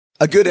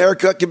A good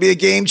haircut can be a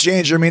game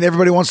changer. I mean,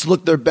 everybody wants to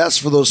look their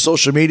best for those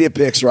social media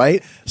pics,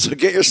 right? So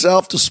get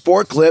yourself to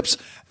Sport Clips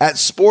at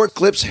Sport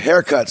Clips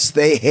Haircuts.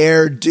 They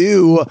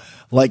hairdo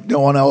like no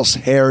one else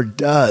hair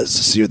does.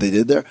 See what they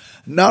did there?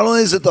 Not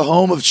only is it the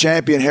home of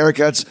champion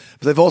haircuts,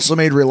 but they've also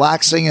made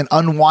relaxing and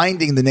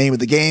unwinding the name of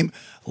the game.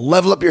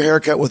 Level up your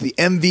haircut with the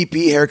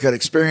MVP haircut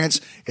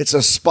experience. It's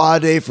a spa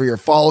day for your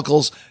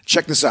follicles.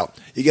 Check this out.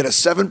 You get a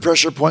 7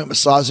 pressure point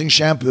massaging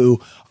shampoo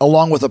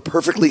along with a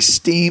perfectly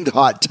steamed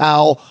hot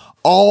towel,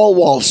 all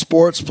while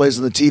sports plays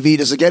on the TV.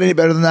 Does it get any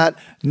better than that?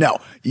 No.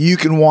 You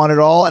can want it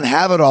all and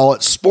have it all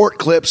at Sport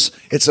Clips.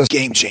 It's a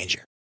game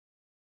changer.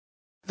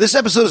 This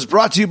episode is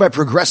brought to you by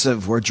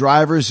Progressive, where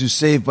drivers who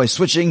save by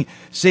switching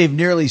save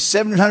nearly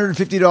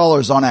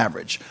 $750 on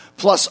average.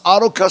 Plus,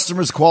 auto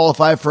customers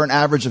qualify for an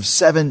average of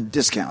 7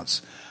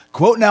 discounts.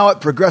 Quote now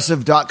at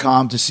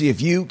Progressive.com to see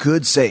if you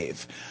could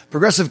save.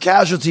 Progressive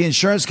Casualty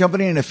Insurance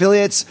Company and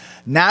Affiliates,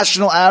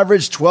 national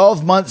average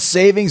 12-month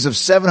savings of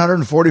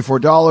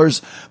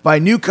 $744 by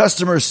new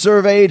customers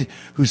surveyed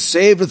who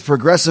saved with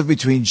Progressive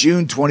between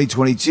June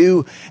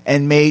 2022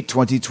 and May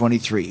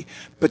 2023.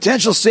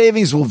 Potential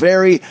savings will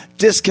vary.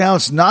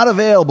 Discounts not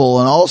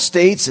available in all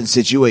states and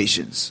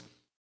situations.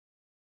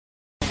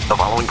 The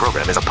following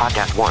program is a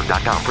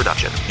PodcastOne.com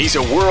production. He's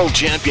a world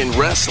champion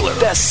wrestler,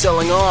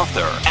 best-selling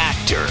author,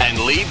 actor, and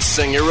lead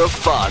singer of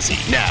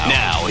Fozzy.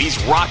 Now he's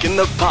rocking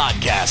the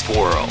podcast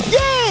world.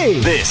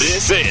 Yay!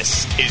 This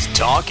is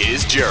Talk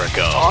is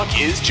Jericho. Talk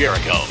is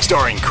Jericho,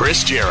 starring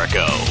Chris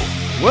Jericho.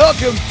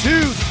 Welcome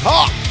to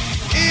Talk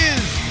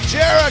is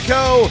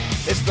Jericho.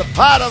 It's the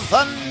pot of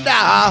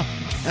thunder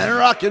and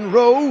rock and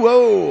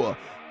roll.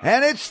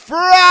 And it's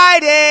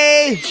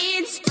Friday.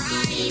 It's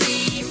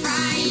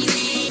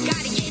Friday,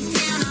 gotta get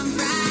down on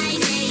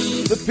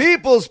Friday. The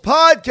People's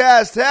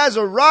Podcast has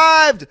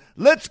arrived.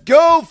 Let's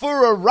go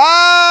for a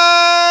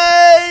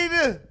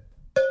ride.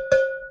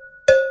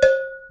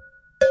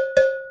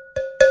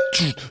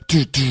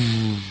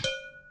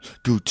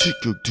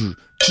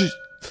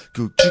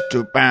 Go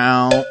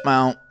bow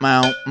bow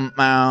bow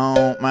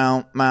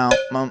bow bow bow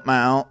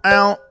bow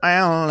ow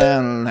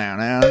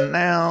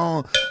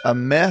ow. I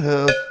met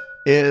her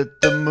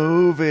at the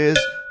movies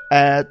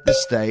at the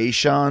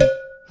station.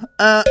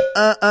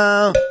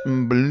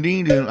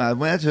 Bleeding, I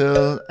went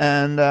to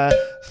and I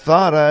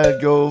thought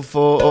I'd go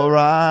for a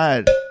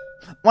ride.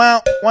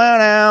 Wow, wow,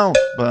 now.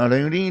 Bow,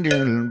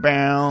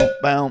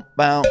 bow,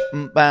 bow,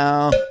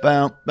 bow,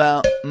 bow,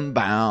 bow,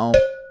 bow.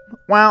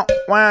 Wow,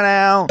 wow,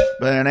 now.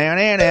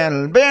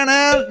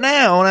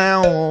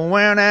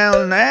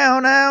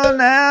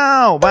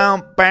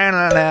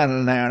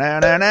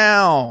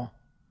 Now.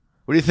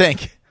 What do you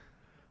think?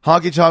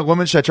 Honky Tonk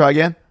Woman, should I try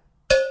again?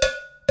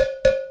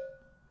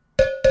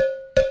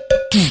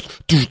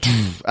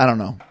 I don't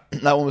know.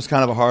 That one was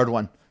kind of a hard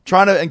one.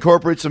 Trying to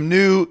incorporate some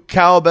new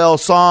cowbell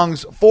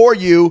songs for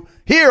you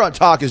here on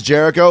Talk is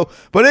Jericho,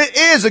 but it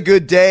is a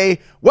good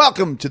day.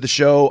 Welcome to the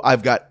show.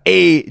 I've got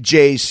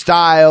AJ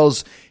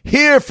Styles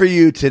here for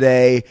you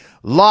today.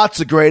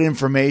 Lots of great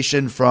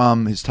information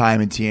from his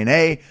time in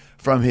TNA,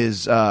 from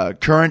his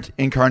current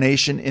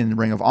incarnation in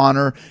Ring of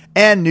Honor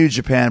and New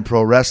Japan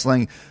Pro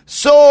Wrestling.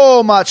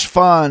 So much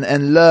fun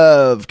and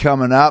love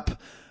coming up.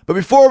 But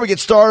before we get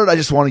started, I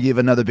just want to give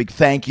another big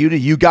thank you to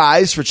you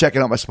guys for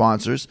checking out my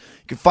sponsors.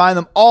 You can find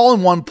them all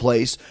in one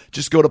place.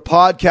 Just go to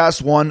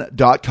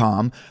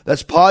podcastone.com.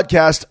 That's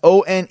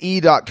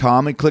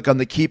podcastone.com and click on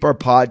the Keep Our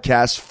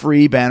Podcast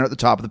Free banner at the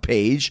top of the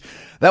page.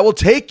 That will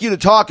take you to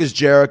Talk is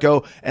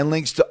Jericho and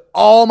links to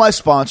all my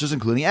sponsors,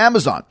 including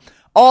Amazon.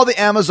 All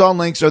the Amazon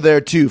links are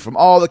there too, from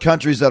all the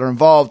countries that are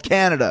involved,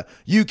 Canada,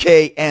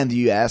 UK, and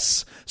the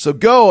US. So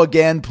go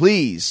again,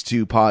 please,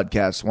 to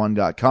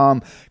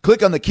podcastone.com.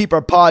 Click on the Keep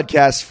Our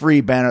Podcast Free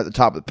banner at the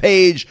top of the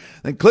page.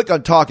 Then click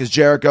on Talk is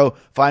Jericho.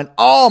 Find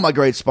all my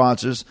great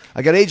sponsors.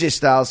 I got AJ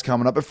Styles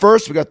coming up. But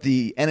first, we got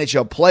the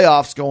NHL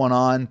playoffs going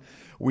on.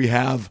 We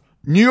have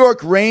New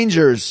York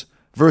Rangers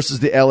versus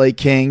the LA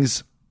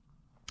Kings.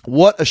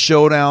 What a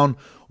showdown.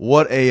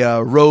 What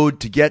a road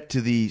to get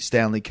to the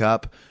Stanley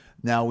Cup.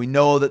 Now, we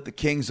know that the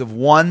Kings have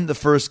won the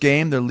first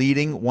game. They're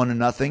leading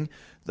 1-0.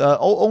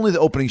 Only the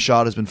opening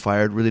shot has been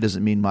fired. Really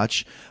doesn't mean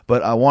much.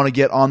 But I want to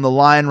get on the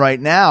line right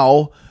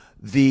now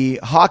the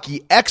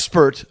hockey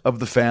expert of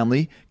the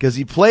family, because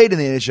he played in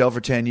the NHL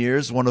for 10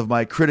 years, one of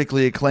my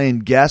critically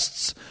acclaimed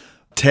guests,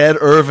 Ted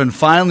Irvin,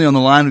 finally on the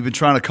line. We've been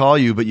trying to call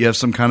you, but you have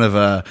some kind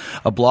of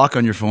a block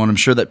on your phone. I'm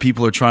sure that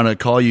people are trying to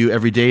call you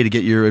every day to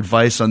get your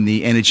advice on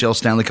the NHL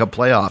Stanley Cup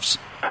playoffs.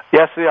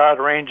 Yes, they are.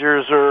 The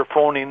Rangers are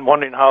phoning,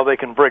 wondering how they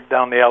can break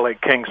down the LA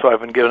Kings, so I've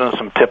been giving them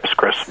some tips,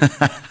 Chris.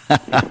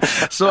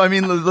 So, I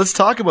mean, let's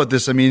talk about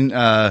this. I mean,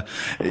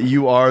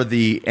 you are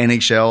the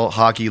NHL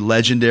hockey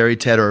legendary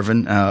Ted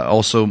Irvin,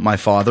 also my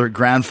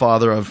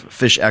grandfather of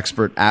fish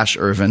expert Ash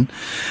Irvin.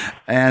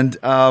 And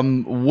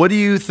what do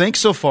you think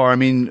so far? I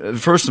mean,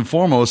 first and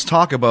foremost,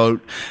 talk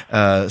about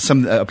a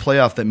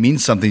playoff that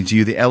means something to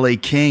you, the LA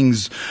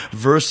Kings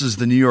versus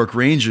the New York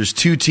Rangers,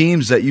 two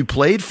teams that you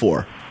played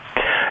for.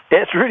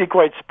 It's really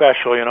quite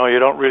special. You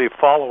don't really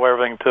follow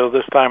everything till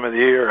this time of the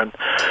year. And,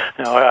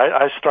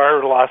 I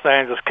started with Los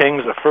Angeles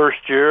Kings the first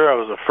year. I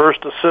was the first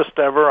assist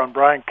ever on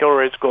Brian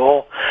Kilrea's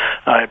goal.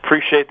 I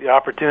appreciate the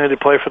opportunity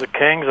to play for the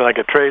Kings, and I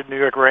could trade New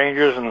York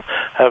Rangers and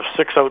have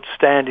 6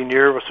 outstanding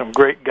years with some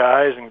great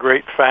guys and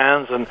great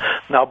fans. And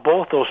now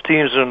both those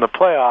teams are in the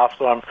playoffs,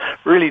 so I'm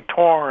really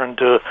torn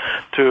to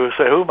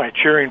say, who am I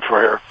cheering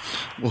for here?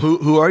 Well,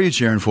 who are you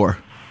cheering for?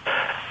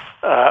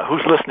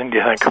 Who's listening, do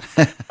you think?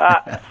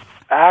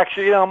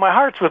 Actually, my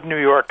heart's with New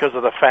York because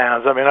of the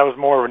fans. I mean, I was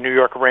more of a New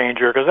York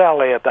Ranger because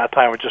L.A. at that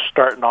time was just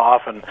starting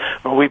off, and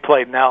when we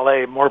played in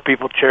L.A., more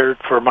people cheered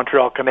for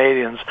Montreal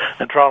Canadiens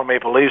and Toronto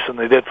Maple Leafs than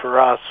they did for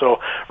us.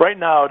 So right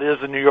now it is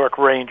the New York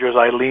Rangers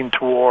I lean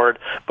toward.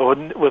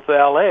 But with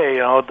L.A.,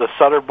 the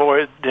Sutter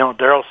boys,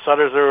 Daryl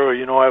Sutter's there,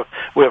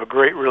 we have a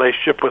great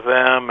relationship with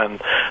them, and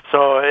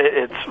so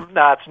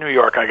it's New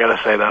York, I got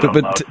to say that.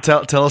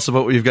 But tell us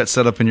about what you've got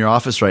set up in your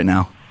office right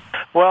now.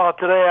 Well,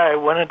 today I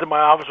went into my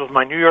office with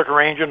my New York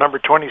Ranger number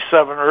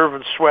 27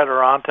 Irvin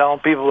sweater on, telling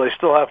people they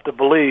still have to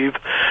believe.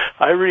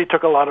 I really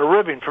took a lot of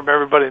ribbing from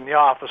everybody in the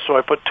office, so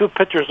I put 2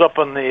 pictures up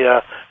on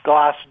the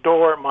glass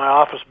door at my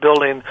office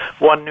building,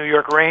 one New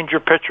York Ranger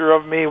picture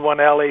of me, one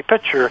LA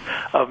picture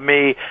of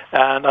me,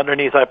 and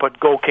underneath I put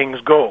Go Kings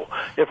Go.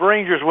 If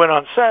Rangers win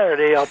on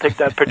Saturday, I'll take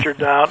that picture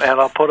down and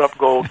I'll put up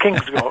Go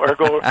Kings Go, or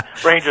Go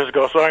Rangers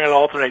Go, so I'm going to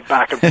alternate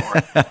back and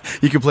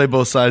forth. You can play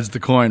both sides of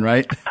the coin,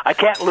 right? I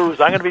can't lose.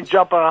 I'm going to be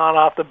jumping on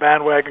off the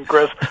bandwagon,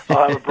 Chris.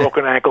 I'll have a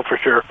broken ankle for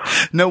sure.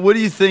 Now, what do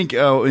you think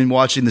in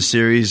watching the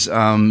series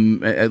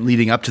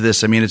leading up to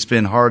this? I mean, it's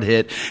been hard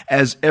hit,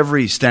 as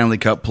every Stanley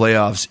Cup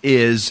playoffs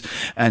is,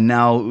 and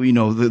now,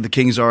 the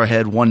Kings are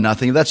ahead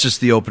 1-0. That's just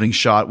the opening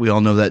shot. We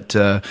all know that,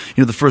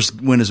 the first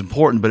win is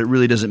important, but it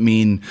really doesn't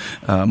mean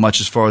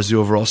much as far as the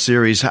overall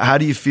series. How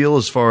do you feel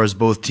as far as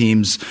both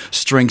teams'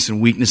 strengths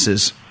and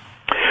weaknesses?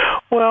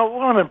 Well,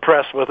 what I'm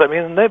impressed with,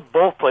 they've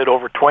both played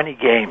over 20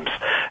 games,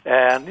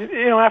 and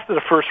after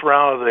the first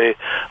round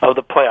of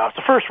the playoffs,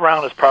 the first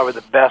round is probably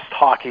the best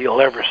hockey you'll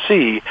ever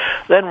see.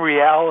 Then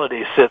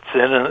reality sets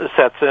in,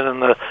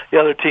 and the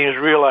other teams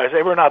realize,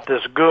 hey, we're not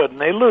this good, and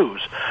they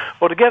lose.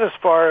 Well, to get as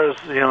far as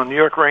New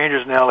York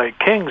Rangers and LA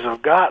Kings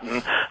have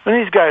gotten,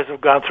 these guys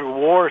have gone through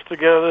wars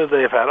together.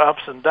 They've had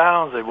ups and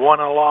downs. They've won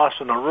and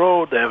lost on the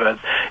road. They've had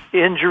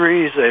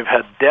injuries. They've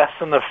had deaths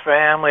in the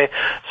family.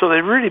 So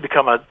they've really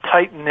become a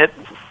tight-knit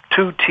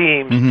 2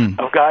 teams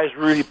of guys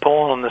really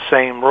pulling on the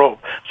same rope.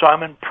 So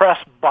I'm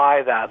impressed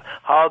by that,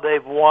 how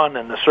they've won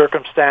and the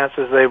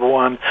circumstances they've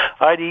won.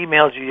 I'd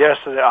emailed you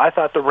yesterday. I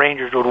thought the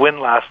Rangers would win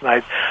last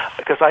night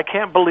because I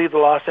can't believe the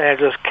Los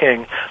Angeles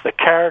Kings, the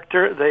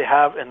character they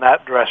have in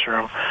that dressing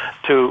room,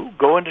 to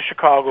go into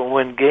Chicago and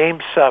win Game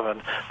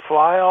 7,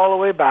 fly all the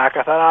way back.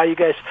 I thought, you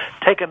guys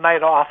take a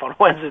night off on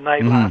Wednesday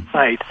night last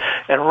night,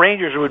 and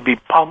Rangers would be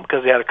pumped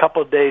because they had a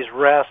couple of days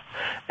rest.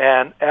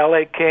 And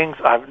LA Kings,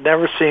 I've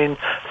never seen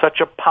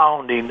such a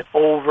pounding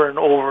over and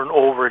over and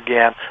over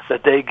again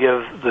that they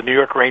give the New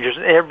York Rangers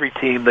and every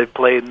team they've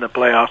played in the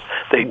playoffs.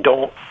 They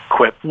don't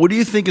quit. What do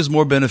you think is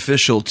more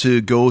beneficial, to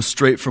go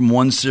straight from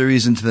one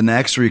series into the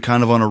next, where you're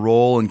kind of on a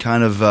roll and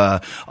kind of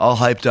all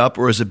hyped up,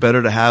 or is it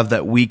better to have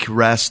that week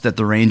rest that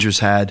the Rangers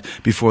had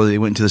before they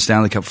went to the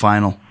Stanley Cup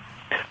final?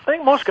 I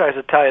think most guys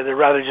would tell you they'd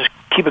rather just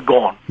keep it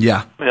going.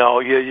 Yeah.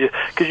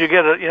 Because you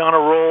get on a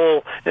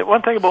roll.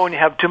 One thing about when you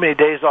have too many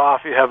days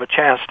off, you have a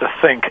chance to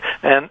think,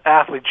 and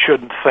athletes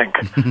shouldn't think.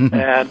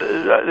 And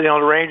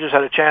the Rangers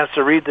had a chance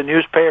to read the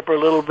newspaper a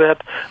little bit,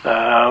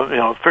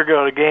 figure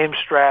out a game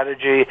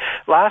strategy.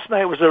 Last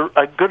night was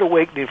a good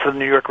awakening for the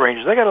New York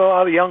Rangers. They got a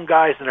lot of young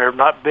guys in there who have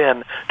not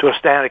been to a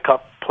Stanley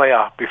Cup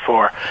playoff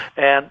before,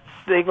 and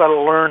they've got to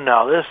learn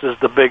now. This is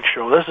the big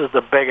show. This is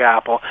the Big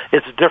Apple.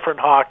 It's different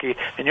hockey,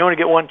 and you only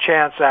get one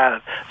chance at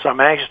it. So I'm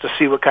anxious to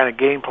see what kind of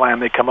game plan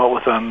they come out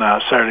with on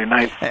Saturday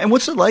night. And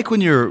what's it like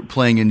when you're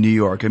playing in New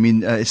York? I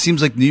mean, it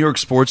seems like New York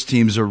sports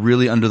teams are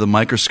really under the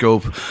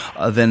microscope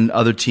than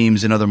other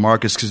teams in other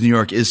markets, because New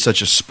York is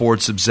such a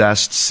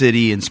sports-obsessed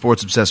city and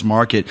sports-obsessed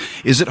market.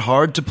 Is it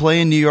hard to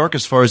play in New York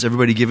as far as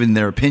everybody giving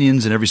their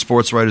opinions and every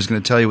sports writer is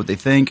going to tell you what they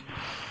think?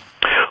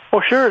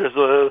 Well, sure it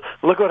is.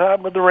 Look what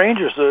happened with the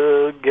Rangers,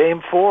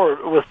 Game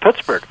 4 with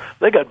Pittsburgh.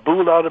 They got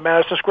booed out of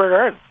Madison Square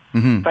Garden.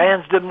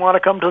 Fans didn't want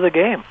to come to the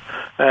game.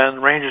 And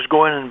the Rangers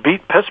go in and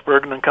beat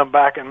Pittsburgh and then come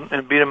back and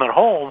beat them at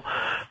home.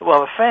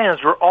 Well, the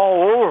fans were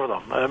all over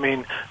them. I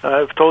mean,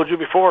 I've told you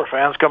before,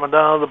 fans coming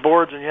down to the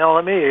boards and yelling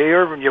at me, hey,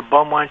 Irvin, you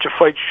bum, why don't you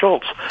fight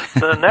Schultz?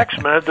 Then the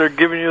next minute, they're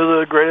giving you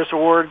the greatest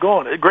award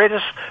going.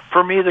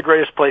 For me, the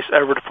greatest place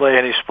ever to play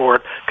any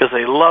sport, because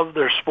they love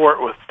their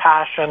sport with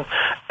passion,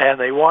 and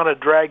they want to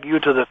drag you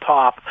to the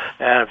top.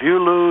 And if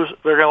you lose,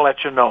 they're going to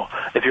let you know.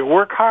 If you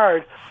work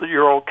hard,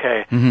 you're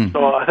okay.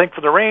 So I think for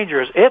the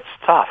Rangers, it's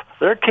tough.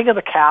 They're king of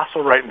the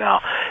castle right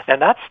now,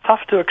 and that's tough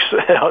to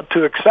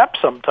accept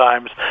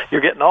sometimes.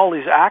 You're getting all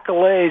these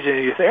accolades,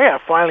 and you think, hey, I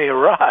finally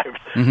arrived.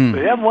 But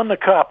you haven't won the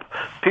cup,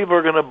 people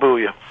are going to boo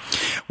you.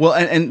 Well,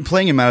 and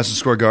playing in Madison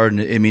Square Garden,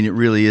 I mean, it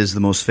really is the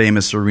most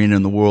famous arena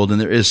in the world, and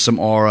there is some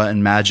aura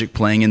and magic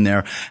playing in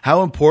there.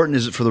 How important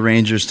is it for the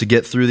Rangers to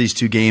get through these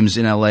 2 games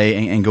in LA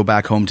and go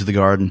back home to the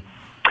Garden?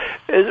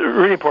 It's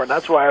really important.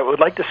 That's why I would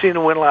like to see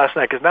them win last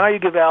night, because now you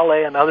give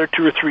LA another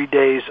 2 or 3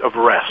 days of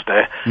rest.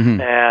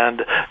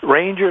 And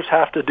Rangers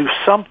have to do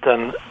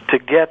something to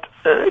get.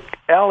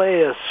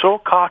 LA is so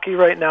cocky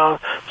right now,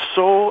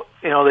 so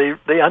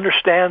they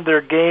understand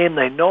their game,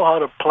 they know how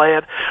to play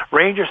it.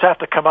 Rangers have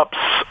to come up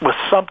with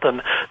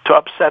something to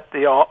upset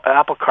the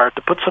apple cart,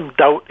 to put some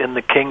doubt in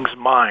the Kings'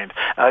 mind.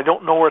 And I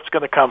don't know where it's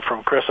going to come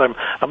from, Chris. I'm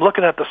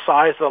looking at the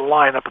size of the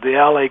lineup of the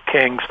LA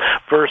Kings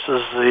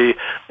versus the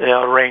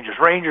Rangers.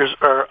 Rangers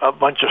are a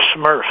bunch of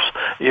Smurfs.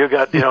 You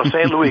got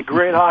St. Louis,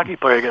 great hockey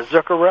player. You got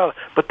Zuccarello,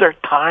 but they're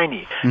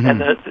tiny. And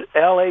the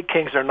LA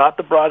Kings are not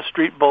the Broad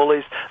Street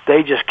bullies.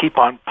 They just keep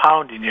on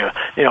pounding you,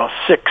 6'3",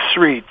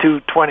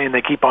 220, and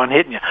they keep on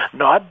hitting you.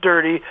 Not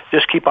dirty,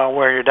 just keep on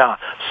wearing you down.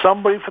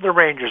 Somebody for the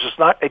Rangers,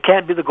 it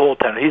can't be the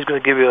goaltender. He's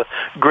going to give you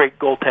great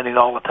goaltending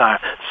all the time.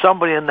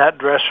 Somebody in that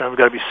dressing room has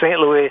got to be St.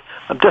 Louis.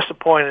 I'm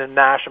disappointed in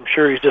Nash. I'm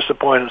sure he's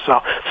disappointed in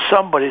himself.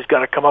 Somebody's got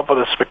to come up with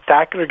a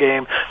spectacular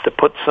game to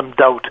put some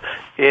doubt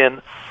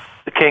in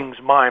the Kings'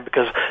 mind,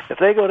 because if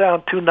they go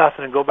down 2-0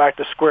 and go back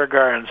to Square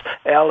Gardens,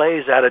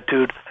 LA's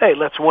attitude, hey,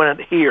 let's win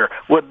it here.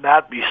 Wouldn't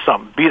that be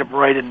something? Beat them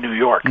right in New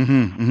York.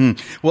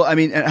 Well, I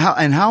mean,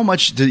 how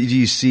much do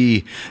you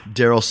see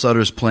Daryl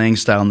Sutter's playing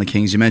style in the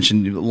Kings? You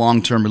mentioned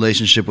long-term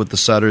relationship with the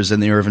Sutters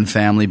and the Irvin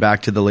family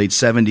back to the late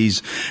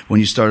 70s when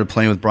you started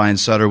playing with Brian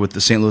Sutter with the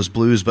St. Louis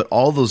Blues, but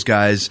all those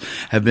guys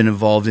have been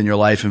involved in your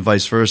life and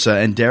vice versa.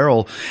 And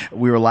Daryl,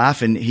 we were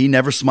laughing, he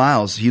never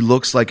smiles. He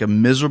looks like a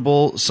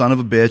miserable son of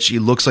a bitch. He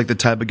looks like the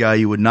type of guy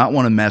you would not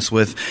want to mess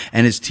with,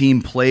 and his team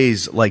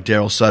plays like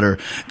Daryl Sutter.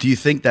 Do you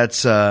think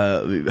that's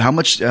how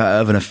much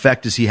of an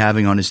effect is he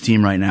having on his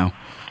team right now?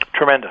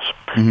 Tremendous.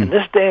 In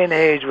this day and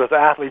age, with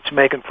athletes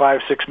making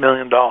 $5-6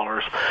 million,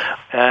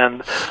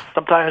 and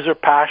sometimes their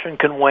passion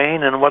can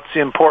wane, and what's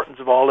the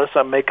importance of all this?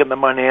 I'm making the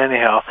money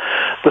anyhow.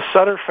 The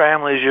Sutter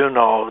family, as you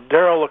know,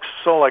 Daryl looks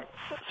so like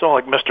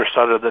Mr.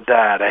 Sutter, the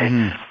dad,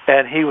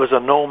 and he was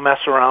a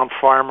no-mess-around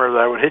farmer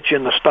that would hit you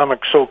in the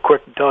stomach so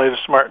quick until he was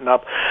smartened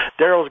up.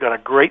 Daryl's got a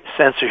great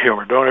sense of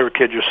humor. Don't ever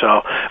kid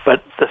yourself.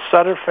 But the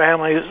Sutter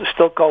family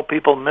still call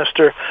people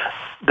Mr.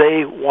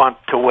 They want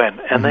to win,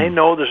 and they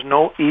know there's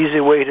no easy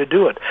way to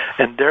do it.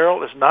 And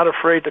Daryl is not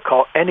afraid to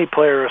call any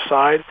player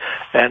aside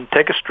and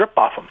take a strip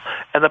off him.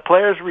 And the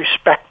players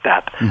respect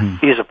that.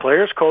 He's a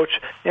player's coach.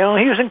 He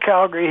was in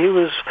Calgary. He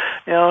was,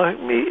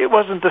 it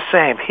wasn't the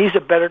same. He's a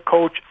better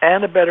coach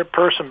and a better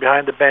person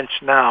behind the bench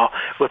now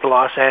with the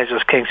Los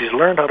Angeles Kings. He's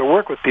learned how to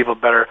work with people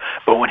better,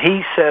 but when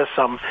he says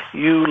something,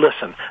 you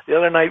listen. The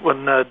other night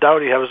when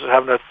Doughty was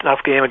having a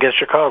tough game against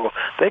Chicago,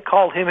 they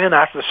called him in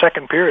after the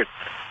second period.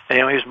 And,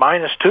 he was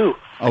 -2.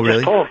 Oh, really?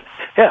 Just told him,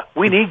 yeah,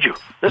 we need you.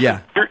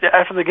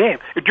 After the game,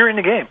 during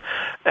the game.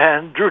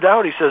 And Drew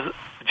Doughty says,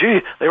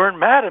 gee, they weren't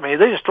mad at me.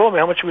 They just told me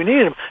how much we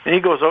need him. And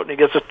he goes out and he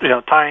gets a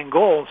tying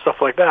goal and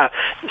stuff like that.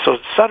 So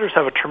Sutters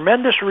have a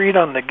tremendous read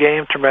on the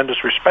game,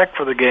 tremendous respect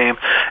for the game.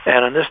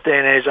 And in this day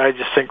and age, I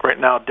just think right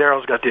now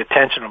Daryl's got the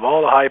attention of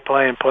all the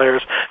high-playing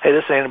players. Hey,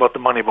 this ain't about the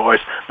money, boys.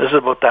 This is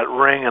about that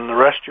ring and the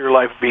rest of your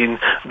life being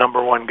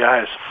number one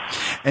guys.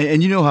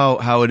 And you know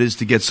how it is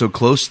to get so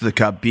close to the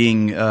Cup,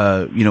 being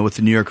with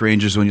the New York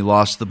Rangers when you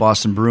lost to the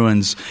Boston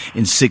Bruins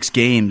in 6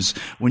 games.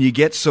 When you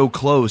get so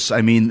close,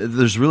 I mean,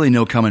 there's really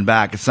no coming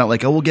back. It's not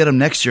like, we'll get them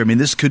next year. I mean,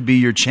 this could be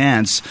your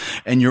chance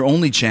and your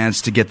only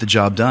chance to get the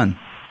job done.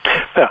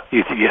 Yeah,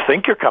 you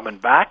think you're coming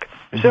back?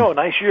 You say,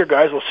 nice year,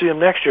 guys. We'll see them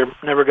next year.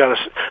 Never got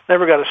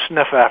a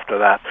sniff after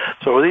that.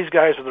 So these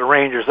guys are the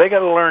Rangers. They got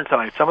to learn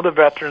tonight. Some of the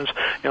veterans,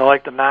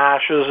 like the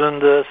Nashes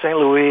and the St.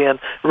 Louis and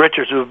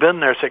Richards, who have been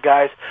there, say,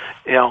 guys,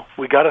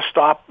 we got to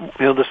stop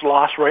this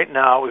loss right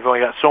now. We've only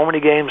got so many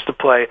games to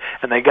play,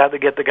 and they got to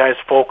get the guys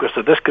focused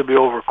that this could be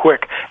over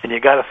quick. And you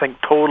got to think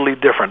totally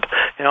different.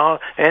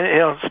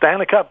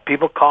 Stanley Cup,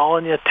 people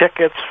calling you,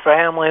 tickets,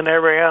 family, and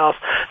everything else.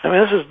 I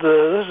mean, this is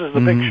the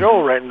big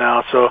show right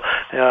now. So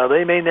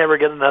they may never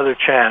get another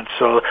chance.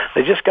 So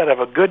they just got to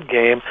have a good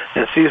game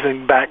and see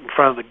them back in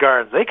front of the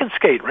Gardens. They can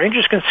skate.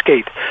 Rangers can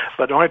skate.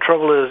 But the only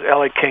trouble is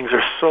LA Kings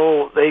are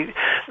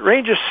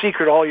Rangers'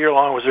 secret all year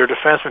long was their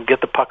defensemen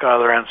get the puck out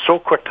of their hands so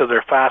quick to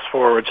their fast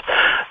forwards.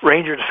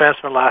 Ranger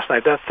defensemen last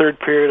night, that third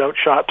period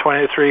outshot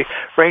 20-3.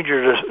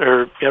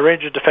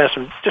 Ranger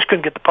defensemen just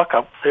couldn't get the puck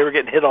up. They were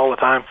getting hit all the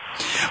time.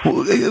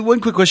 Well, one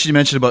quick question you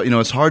mentioned about,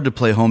 it's hard to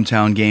play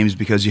hometown games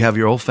because you have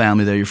your whole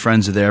family there, your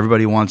friends are there,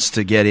 everybody wants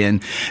to get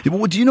in.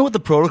 Do you know what the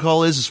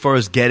protocol is as far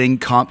as getting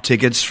comp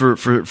tickets for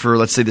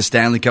let's say, the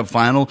Stanley Cup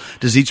final?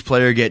 Does each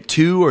player get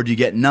 2, or do you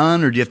get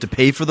none, or do you have to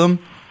pay for them?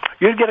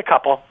 You'd get a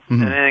couple,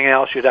 and anything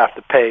else you'd have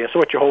to pay. So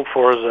what you hope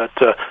for is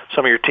that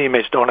some of your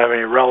teammates don't have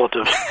any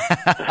relatives.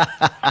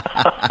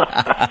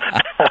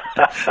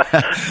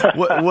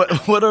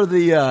 What are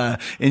the,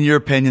 in your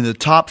opinion, the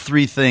top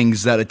 3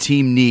 things that a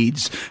team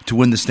needs to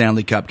win the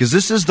Stanley Cup? Because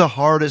this is the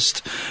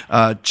hardest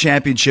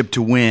championship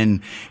to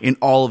win in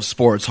all of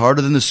sports,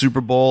 harder than the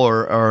Super Bowl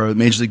or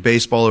Major League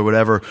Baseball or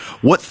whatever.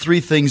 What 3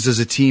 things does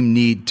a team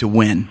need to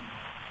win?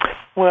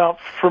 Well,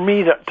 for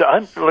me,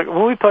 like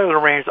when we played with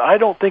the Rangers, I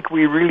don't think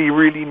we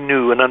really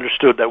knew and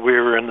understood that we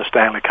were in the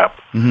Stanley Cup.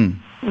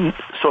 Mm-hmm.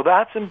 So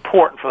that's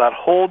important for that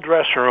whole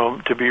dressing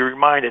room to be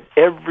reminded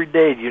every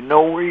day. You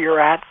know where you're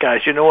at,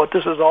 guys. You know what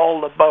this is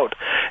all about.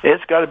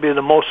 It's got to be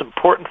the most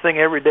important thing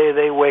every day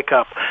they wake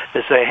up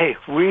to say, hey,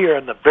 we are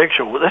in the big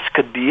show. This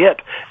could be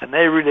it. And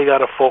they really got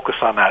to focus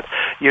on that.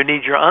 You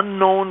need your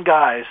unknown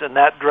guys in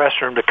that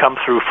dressing room to come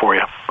through for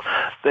you.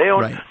 They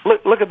don't,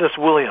 right. Look at this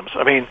Williams.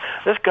 I mean,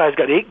 this guy's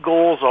got 8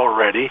 goals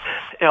already.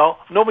 You know,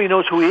 nobody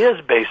knows who he is,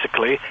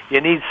 basically.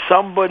 You need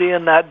somebody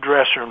in that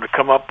dressing room to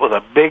come up with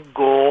a big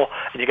goal,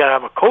 and you got to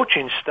have a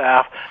coaching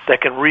staff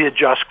that can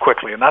readjust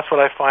quickly. And that's what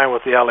I find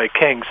with the LA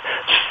Kings.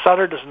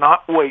 Sutter does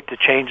not wait to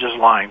change his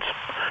lines.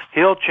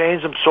 He'll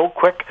change them so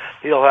quick.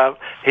 He'll have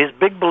his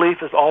big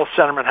belief is all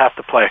centermen have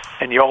to play,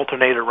 and you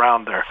alternate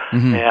around there.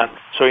 Mm-hmm. And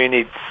so you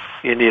need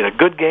a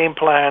good game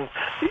plan.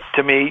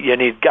 To me, you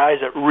need guys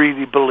that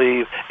really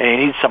believe, and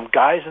you need some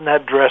guys in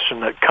that dressing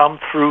room that come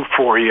through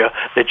for you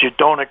that you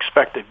don't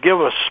expect to give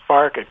a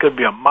spark. It could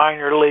be a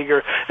minor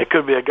leaguer. It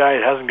could be a guy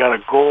that hasn't got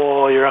a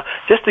goal all year,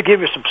 just to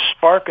give you some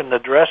spark in the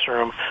dressing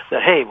room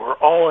that, hey, we're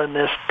all in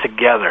this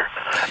together.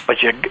 But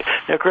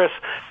Chris,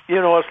 you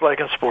know what it's like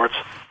in sports.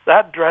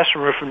 That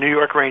dressing room from New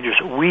York Rangers,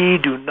 we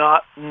do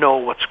not know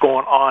what's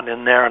going on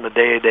in there on a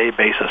day-to-day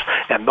basis.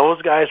 And those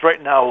guys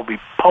right now will be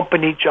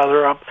pumping each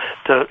other up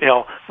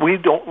to,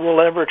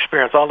 we'll ever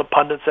experience. All the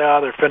pundits say,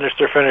 they're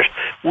finished.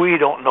 We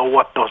don't know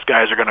what those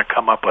guys are going to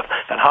come up with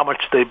and how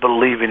much they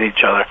believe in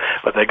each other.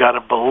 But they got to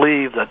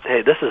believe that,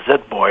 hey, this is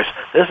it, boys.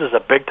 This is a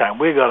big time.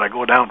 We got to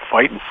go down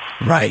fighting.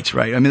 Right.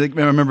 I mean,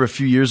 I remember a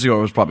few years ago,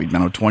 it was probably,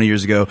 20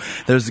 years ago,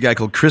 there was a guy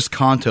called Chris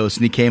Kontos,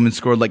 and he came and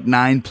scored like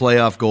 9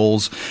 playoff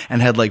goals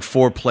and had like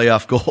 4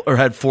 playoff goals, or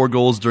had 4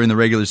 goals during the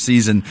regular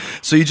season.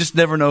 So you just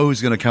never know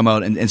who's going to come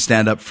out and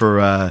stand up for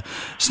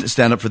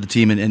the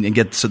team and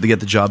get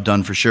the job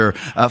done for sure.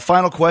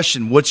 Final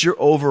question: what's your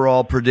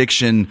overall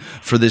prediction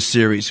for this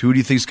series? Who do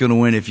you think is going to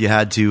win if you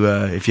had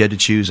to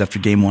choose after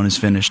Game 1 is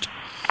finished?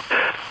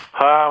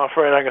 I'm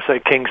afraid I'm going to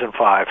say Kings in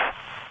 5.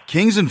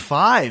 Kings in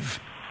 5.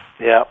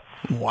 Yeah.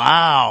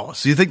 Wow.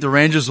 So you think the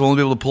Rangers will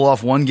only be able to pull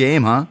off 1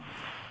 game, huh?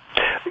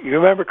 You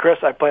remember, Chris,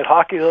 I played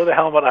hockey without a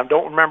helmet. I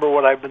don't remember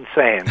what I've been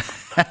saying.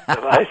 If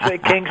I say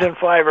Kings in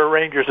 5 or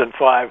Rangers in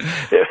 5,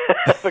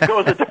 if it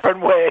goes a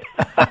different way,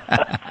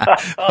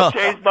 I'll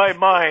change my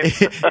mind.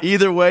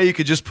 Either way, you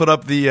could just put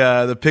up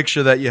the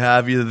picture that you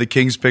have, either the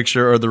Kings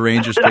picture or the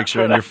Rangers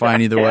picture, and you're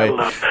fine either way.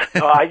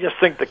 No, I just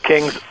think the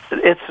Kings,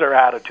 it's their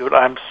attitude.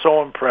 I'm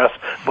so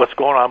impressed with what's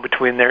going on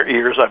between their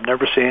ears. I've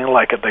never seen anything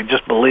like it. They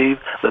just believe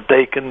that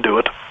they can do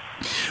it.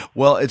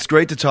 Well, it's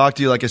great to talk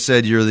to you. Like I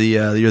said, you're the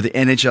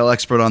NHL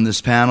expert on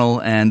this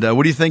panel. And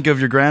what do you think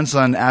of your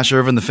grandson, Ash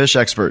Irvin, the fish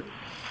expert?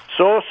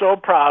 So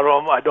proud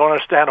of him. I don't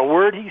understand a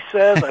word he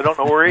says. I don't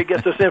know where he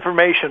gets this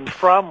information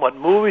from, what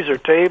movies or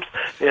tapes.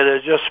 It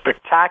is just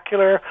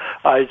spectacular.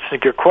 I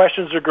think your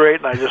questions are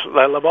great, and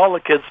I love all the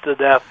kids to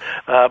death.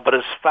 But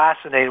it's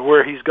fascinating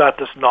where he's got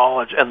this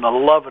knowledge and the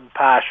love and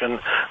passion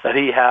that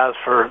he has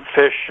for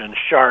fish and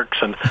sharks,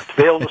 and to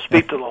be able to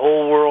speak to the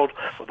whole world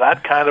with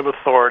that kind of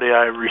authority.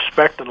 I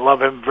respect and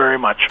love him very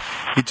much.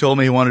 He told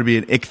me he wanted to be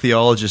an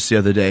ichthyologist the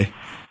other day.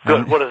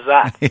 Good. What is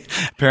that?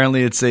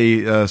 Apparently, it's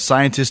a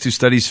scientist who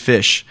studies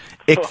fish.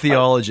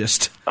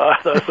 Ichthyologist. I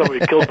thought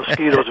somebody killed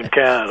mosquitoes in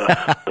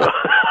Canada.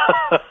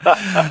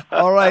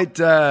 All right,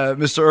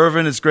 Mr.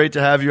 Irvin, it's great to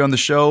have you on the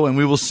show, and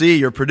we will see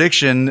your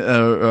prediction,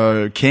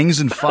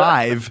 Kings in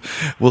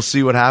 5. We'll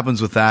see what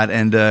happens with that,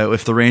 and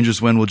if the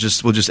Rangers win, we'll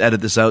just edit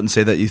this out and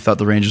say that you thought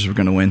the Rangers were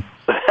going to win.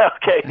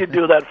 Okay, you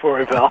do that for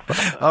me, pal.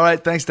 All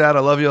right, thanks, Dad.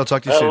 I love you. I'll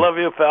talk to you soon. I love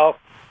you, pal.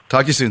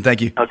 Talk to you soon.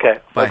 Thank you. Okay,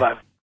 bye-bye.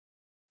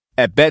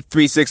 At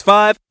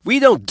Bet365, we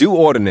don't do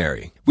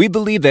ordinary. We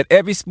believe that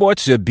every sport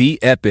should be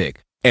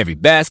epic. Every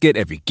basket,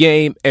 every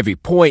game, every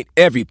point,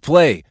 every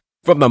play.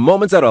 From the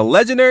moments that are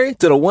legendary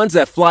to the ones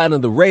that fly under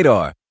the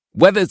radar.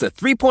 Whether it's a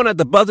 3-pointer at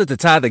the buzzer to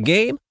tie the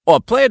game or a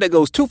player that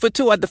goes 2 for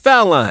 2 at the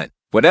foul line.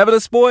 Whatever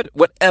the sport,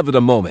 whatever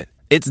the moment.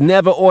 It's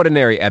never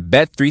ordinary at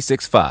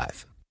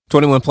Bet365.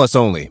 21 plus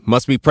only.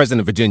 Must be present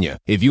in Virginia.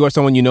 If you or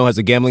someone you know has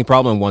a gambling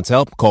problem and wants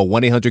help, call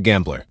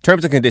 1-800-GAMBLER.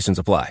 Terms and conditions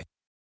apply.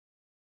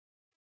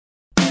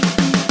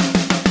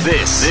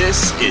 This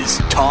is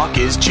Talk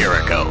is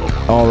Jericho.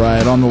 All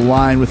right, on the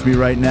line with me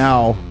right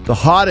now, the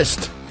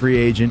hottest free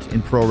agent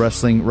in pro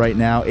wrestling right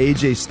now,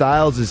 AJ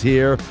Styles is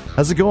here.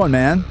 How's it going,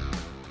 man?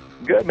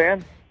 Good,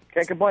 man.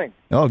 Can't complain.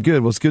 Oh,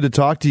 good. Well, it's good to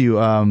talk to you.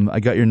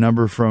 I got your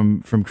number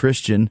from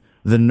Christian,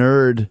 the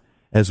nerd,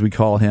 as we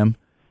call him,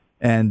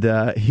 and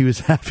he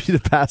was happy to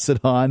pass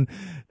it on.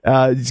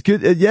 It's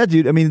good. Yeah,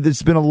 dude. I mean,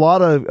 there's been a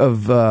lot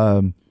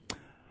of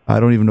I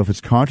don't even know if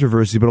it's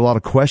controversy, but a lot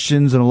of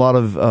questions and a lot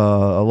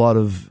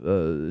of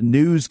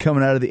news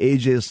coming out of the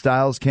AJ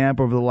Styles camp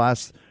over the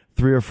last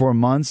 3 or 4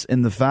 months,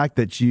 and the fact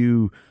that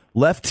you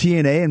left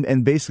TNA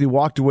and basically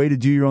walked away to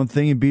do your own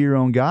thing and be your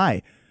own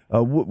guy.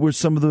 What were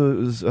some of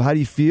the? How do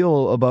you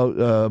feel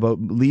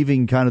about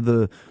leaving kind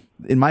of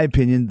in my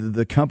opinion,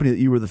 the company that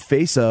you were the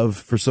face of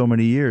for so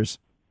many years?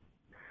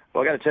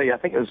 Well, I got to tell you, I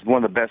think it was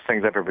one of the best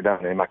things I've ever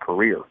done in my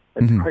career.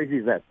 As crazy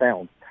as that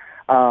sounds.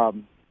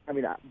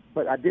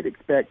 But I did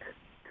expect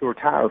to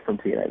retire from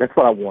TNA. That's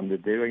what I wanted to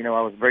do. You know,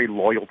 I was very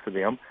loyal to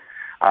them.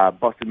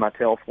 Busted my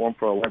tail for them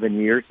for 11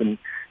 years, and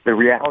the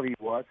reality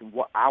was, and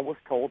what I was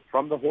told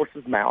from the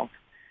horse's mouth,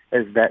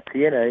 is that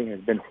TNA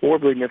has been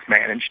horribly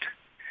mismanaged,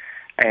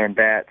 and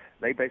that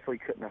they basically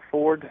couldn't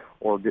afford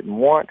or didn't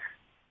want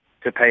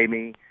to pay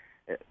me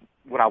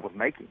what I was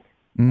making,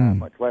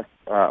 much less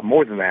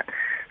more than that.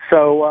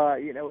 So,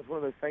 it was one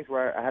of those things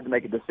where I had to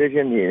make a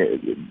decision.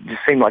 It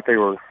just seemed like they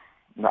were,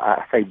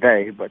 I say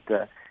they, but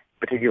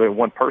particularly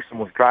one person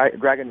was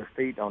dragging their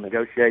feet on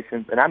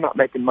negotiations, and I'm not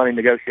making money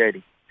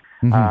negotiating.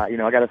 I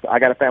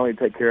got a family to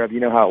take care of. You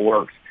know how it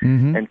works.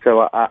 And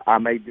so I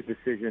made the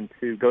decision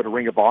to go to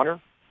Ring of Honor,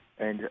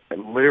 and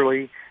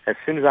literally as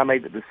soon as I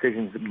made the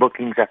decisions,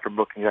 bookings after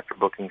bookings after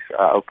bookings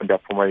opened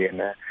up for me,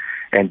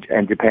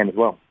 and Japan as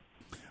well.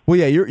 Well,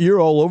 yeah, you're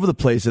all over the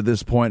place at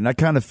this point, and I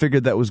kind of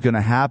figured that was going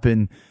to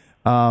happen.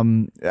 I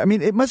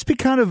mean, it must be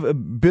kind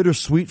of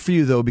bittersweet for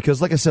you though,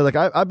 because like I said,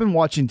 I've been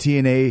watching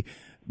TNA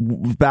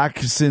back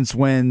since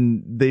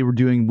when they were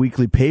doing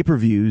weekly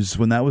pay-per-views,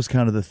 when that was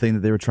kind of the thing that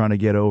they were trying to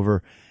get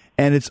over.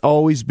 And it's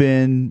always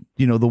been,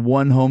 the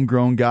one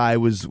homegrown guy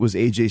was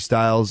AJ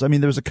Styles. I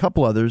mean, there was a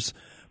couple others,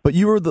 but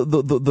you were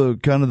the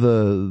kind of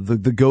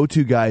the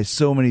go-to guy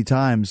so many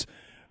times.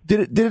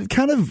 Did it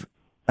kind of,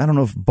 I don't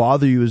know if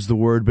bother you is the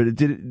word, but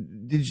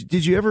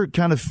did you ever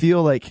kind of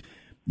feel like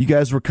you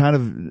guys were kind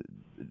of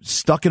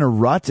stuck in a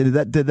rut? And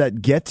did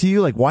that get to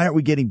you? Like, why aren't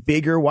we getting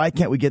bigger? Why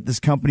can't we get this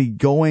company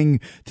going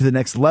to the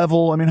next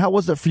level? I mean, how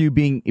was that for you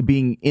being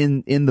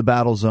in the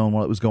battle zone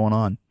while it was going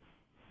on?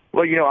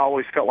 Well, I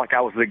always felt like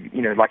I was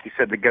the, like you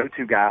said, the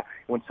go-to guy.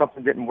 When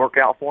something didn't work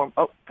out for him,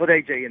 put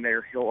AJ in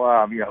there. He'll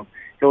at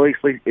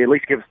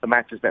least give us the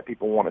matches that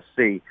people want to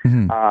see.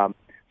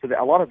 So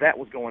a lot of that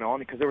was going on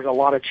because there was a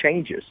lot of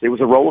changes. It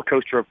was a roller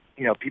coaster of,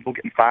 people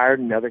getting fired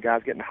and other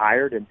guys getting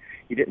hired, and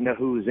you didn't know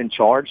who was in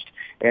charge.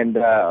 And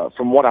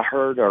from what I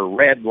heard or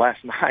read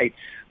last night,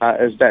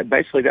 is that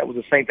basically that was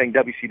the same thing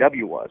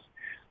WCW was.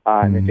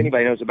 And if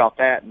anybody knows about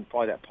that, and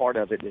probably that part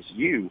of it is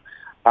you,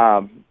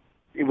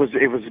 it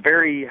was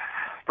very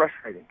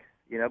frustrating,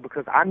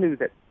 because I knew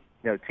that,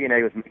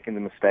 TNA was making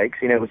the mistakes.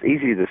 It was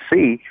easy to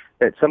see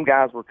that some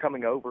guys were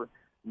coming over,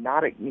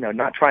 not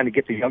trying to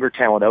get the younger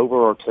talent over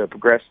or to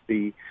progress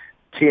the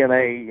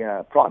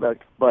TNA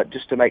product, but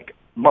just to make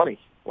money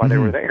while they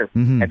were there.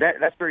 And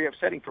that's very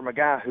upsetting from a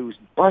guy who's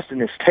busting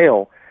his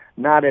tail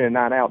night in and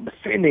night out,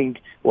 defending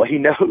what he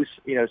knows,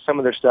 some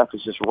of their stuff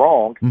is just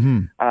wrong.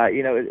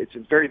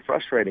 It's very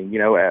frustrating,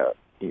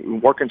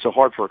 working so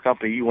hard for a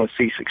company you want to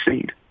see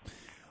succeed.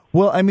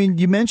 Well, I mean,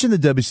 you mentioned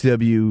the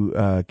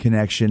WCW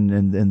connection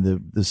and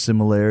the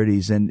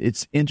similarities, and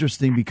it's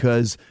interesting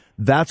because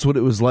that's what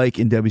it was like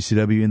in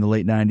WCW in the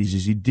late 90s,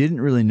 is you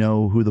didn't really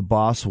know who the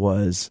boss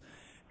was,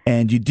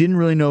 and you didn't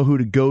really know who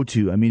to go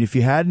to. I mean, if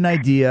you had an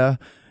idea,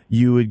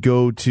 you would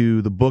go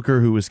to the booker,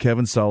 who was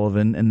Kevin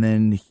Sullivan, and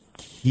then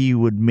he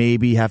would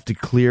maybe have to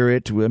clear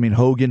it. I mean,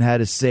 Hogan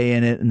had a say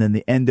in it, and then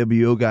the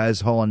NWO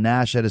guys, Hall and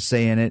Nash, had a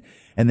say in it,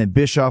 and then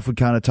Bischoff would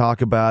kind of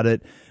talk about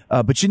it.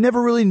 But you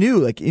never really knew.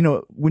 Like,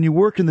 when you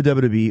work in the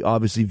WWE,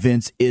 obviously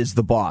Vince is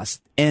the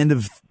boss. End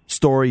of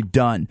story,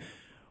 done.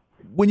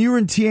 When you were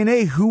in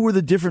TNA, who were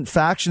the different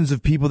factions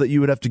of people that you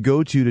would have to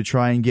go to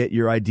try and get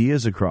your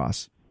ideas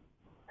across?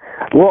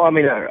 Well, I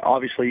mean,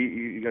 obviously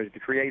you go to the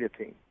creative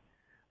team.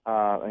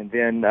 And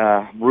then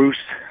Bruce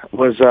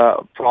was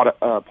part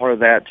of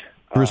that.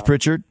 Bruce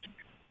Pritchard?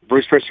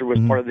 Bruce Pritchard was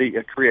part of the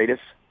creatives.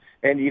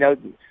 And,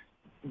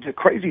 the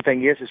crazy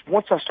thing is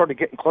once I started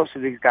getting close to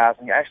these guys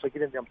and actually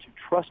getting them to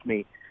trust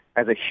me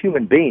as a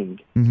human being,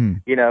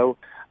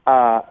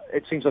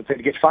 it seems like they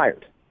get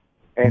fired.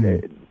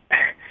 And,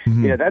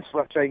 that's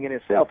frustrating in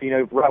itself.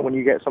 Right when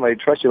you get somebody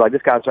to trust you, like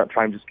this guy's not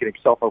trying to just get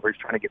himself over, he's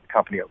trying to get the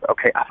company over.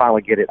 Okay, I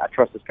finally get it. I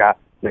trust this guy.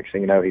 Next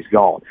thing you know, he's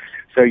gone.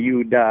 So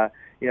you'd, as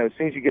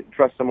soon as you get to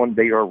trust someone,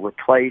 they are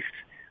replaced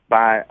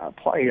by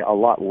probably a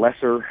lot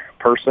lesser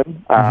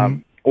person.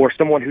 Or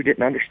someone who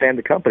didn't understand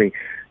the company.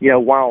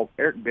 While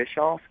Eric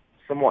Bischoff,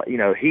 somewhat,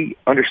 he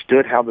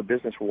understood how the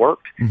business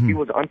worked, he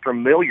was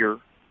unfamiliar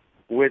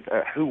with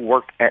who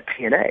worked at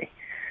TNA.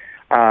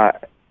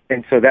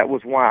 And so that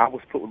was why I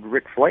was put with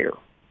Ric Flair.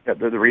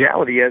 The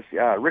reality is,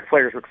 Ric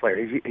Flair is Ric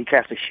Flair. He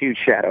cast a huge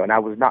shadow, and I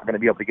was not going to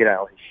be able to get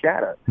out of his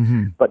shadow.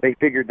 But they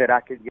figured that I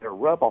could get a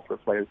rub off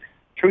Ric Flair.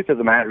 Truth of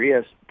the matter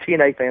is,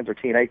 TNA fans are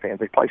TNA fans.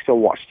 They probably still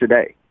watch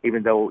today,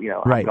 even though,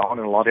 I'm gone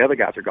and a lot of the other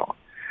guys are gone.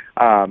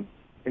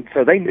 And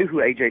so they knew who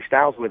AJ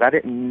Styles was. I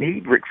didn't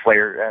need Ric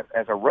Flair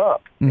as a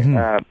rub.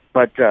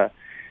 But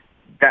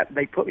that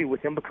they put me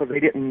with him because they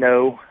didn't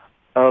know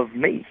of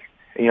me,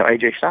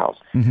 AJ Styles.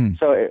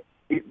 So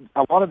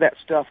a lot of that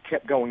stuff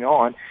kept going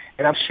on,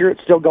 and I'm sure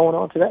it's still going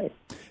on today.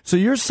 So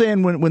you're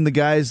saying when the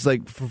guys,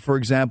 like, for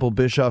example,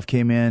 Bischoff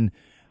came in,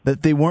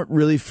 that they weren't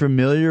really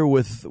familiar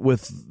with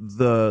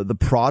the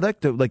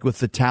product, like with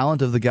the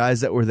talent of the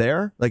guys that were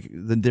there, like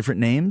the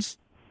different names?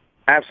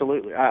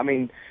 Absolutely. I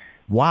mean,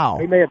 wow.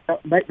 They may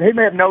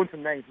have known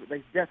some names, but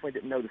they definitely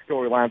didn't know the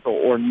storylines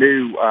or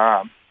knew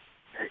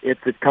if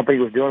the company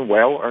was doing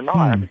well or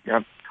not.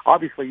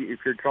 Obviously, if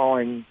you're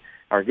drawing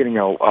or getting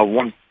a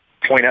 1.0,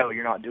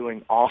 you're not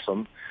doing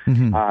awesome.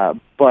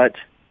 But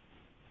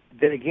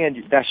then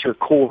again, that's your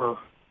core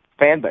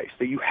fan base.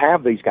 So you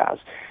have these guys.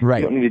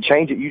 Right. You don't need to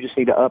change it. You just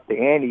need to up the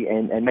ante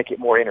and make it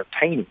more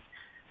entertaining.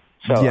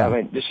 So, yeah. I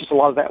mean, there's just a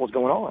lot of that was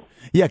going on.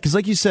 Yeah, because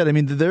like you said, I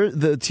mean,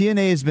 the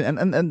TNA has been,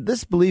 and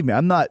this, believe me,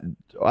 I'm not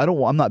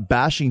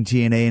bashing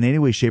TNA in any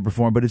way, shape, or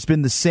form, but it's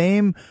been the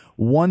same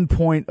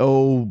 1.0,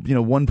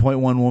 1.1,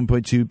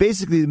 1.2,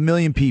 basically a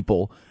million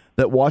people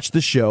that watch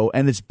the show,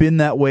 and it's been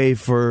that way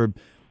for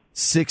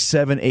 6,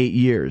 7, 8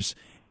 years.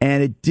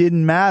 And it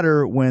didn't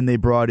matter when they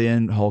brought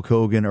in Hulk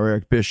Hogan or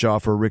Eric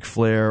Bischoff or Ric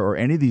Flair or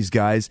any of these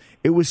guys.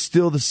 It was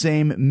still the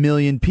same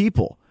million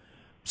people.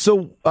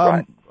 So,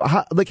 Right.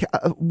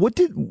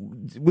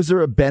 was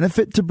there a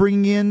benefit to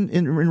bringing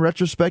in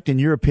retrospect, in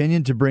your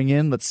opinion, to bring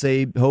in, let's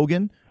say,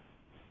 Hogan?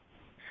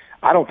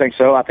 I don't think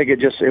so. I think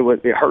it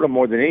hurt him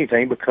more than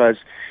anything because,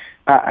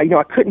 I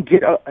couldn't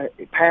get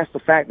past the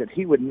fact that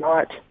he would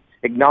not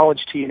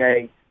acknowledge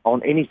TNA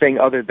on anything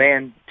other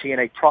than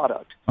TNA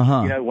product.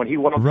 When he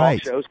went on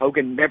talk shows,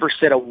 Hogan never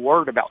said a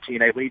word about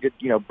TNA. When he did,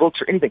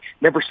 books or anything,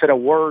 never said a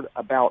word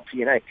about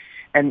TNA.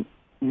 And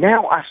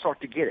now I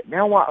start to get it.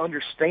 Now I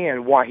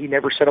understand why he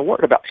never said a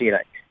word about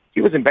TNA.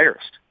 He was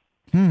embarrassed.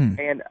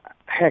 And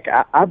heck,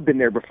 I've been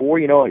there before.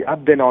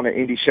 I've been on an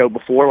indie show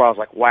before where I was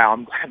like, wow,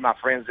 I'm glad my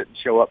friends didn't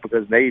show up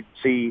because they'd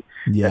see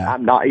that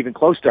I'm not even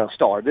close to a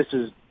star. This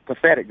is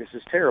pathetic. This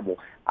is terrible.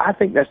 I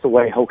think that's the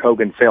way Hulk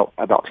Hogan felt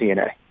about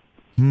TNA.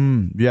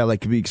 Yeah,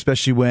 like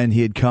especially when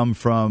he had come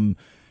from,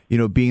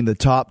 being the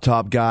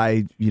top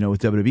guy,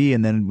 with WWE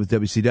and then with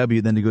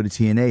WCW, then to go to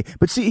TNA.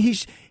 But see,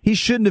 he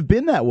shouldn't have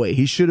been that way.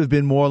 He should have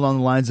been more along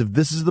the lines of,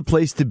 this is the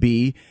place to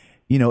be.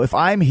 If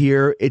I'm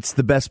here, it's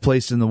the best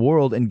place in the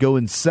world, and go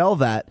and sell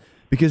that,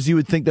 because you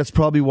would think that's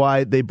probably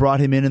why they brought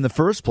him in the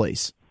first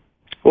place.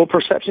 Well,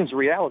 perception's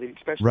reality,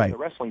 especially in the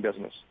wrestling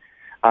business.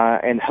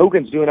 And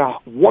Hogan's doing a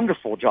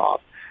wonderful job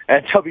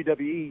at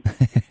WWE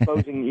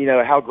exposing,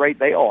 how great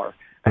they are.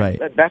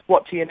 Right. That's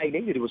what TNA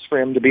needed, was for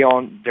him to be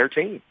on their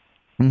team.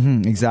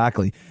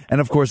 Exactly. And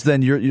of course,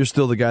 then you're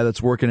still the guy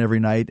that's working every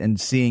night and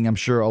seeing, I'm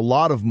sure, a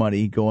lot of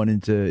money going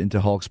into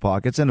Hulk's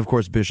pockets, and of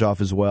course Bischoff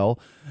as well.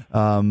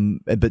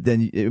 But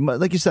then,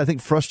 like you said, I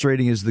think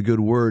frustrating is the good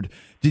word.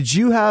 Did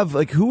you have,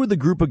 who were the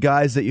group of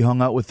guys that you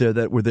hung out with there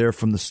that were there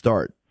from the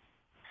start?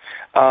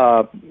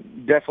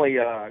 Definitely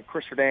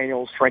Christopher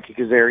Daniels, Frankie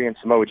Kazarian,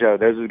 Samoa Joe.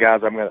 Those are the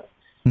guys I'm going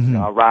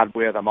to ride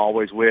with. I'm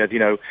always with.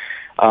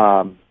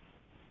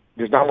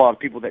 There's not a lot of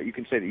people that you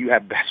can say that you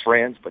have best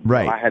friends, but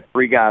I had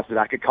 3 guys that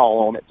I could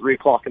call on at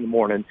 3:00 in the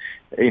morning,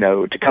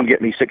 to come get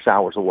me 6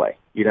 hours away.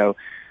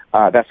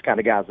 That's the kind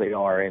of guys they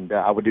are, and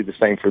I would do the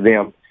same for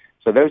them.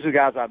 So those are the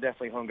guys I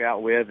definitely hung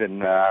out with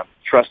and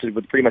trusted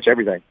with pretty much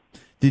everything.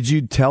 Did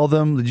you tell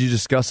them? Did you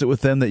discuss it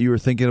with them that you were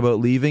thinking about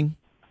leaving?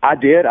 I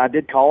did. I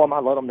did call them. I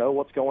let them know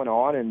what's going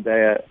on, and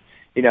they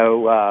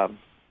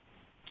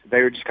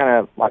were just kind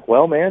of like,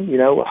 "Well, man,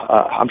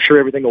 I'm sure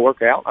everything will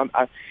work out."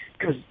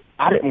 Because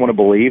I didn't want to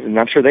believe, and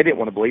I'm sure they didn't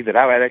want to believe, that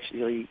I would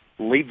actually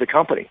leave the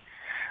company.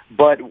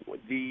 But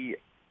the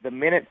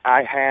minute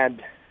I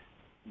had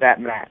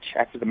that match,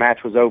 after the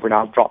match was over and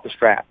I dropped the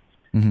strap,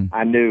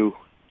 I knew,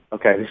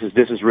 okay,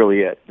 this is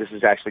really it. This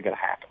is actually going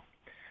to happen.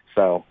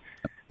 So,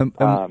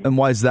 and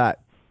why is that?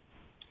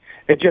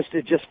 It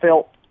just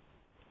felt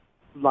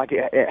like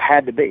it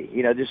had to be.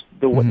 Just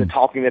the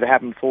talking that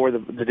happened before,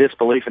 the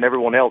disbelief, and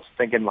everyone else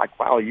thinking like,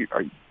 wow,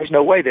 there's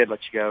no way they'd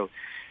let you go.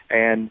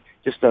 And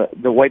just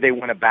the way they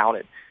went about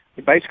it.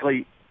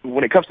 Basically,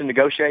 when it comes to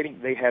negotiating,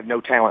 they have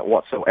no talent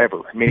whatsoever.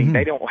 Meaning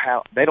they don't know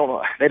how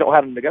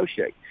to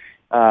negotiate.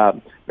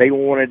 They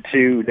wanted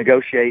to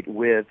negotiate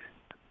with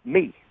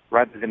me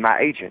rather than my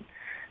agent.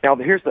 Now,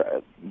 here's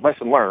the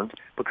lesson learned,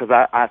 because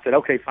I said,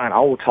 okay, fine, I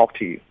will talk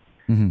to you.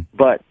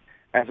 But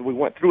as we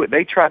went through it,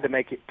 they tried to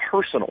make it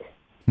personal.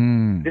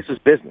 This is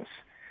business,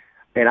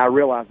 and I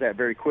realized that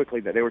very quickly,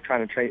 that they were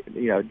trying to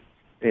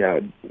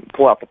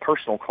pull out the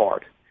personal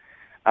card.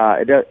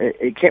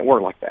 It can't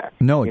work like that.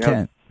 No, it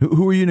can't.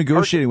 Who are you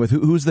negotiating with?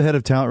 Who's the head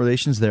of talent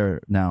relations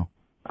there now?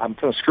 I'm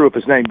going to screw up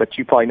his name, but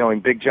you probably know him,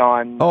 Big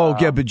John.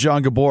 But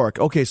John Gaborik.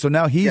 Okay, so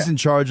now he's in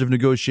charge of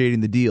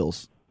negotiating the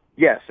deals.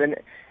 Yes, and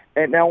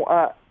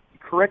now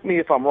correct me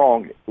if I'm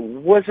wrong.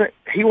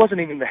 He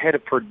wasn't even the head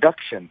of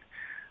production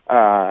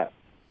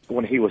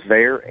when he was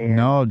there? And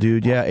no,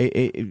 dude. Yeah.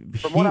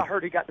 From what I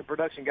heard, he got the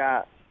production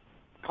guy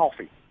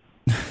coffee.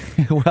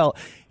 Well,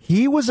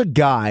 he was a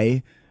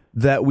guy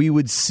that we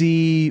would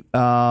see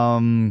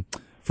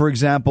for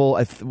example,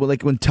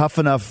 like when Tough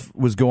Enough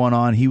was going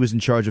on, he was in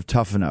charge of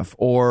Tough Enough.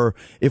 Or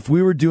if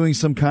we were doing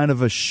some kind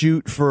of a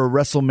shoot for a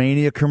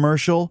WrestleMania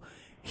commercial,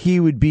 he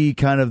would be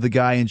kind of the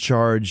guy in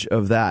charge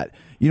of that.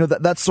 You know,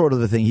 that's sort of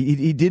the thing.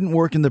 He didn't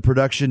work in the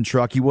production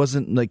truck. He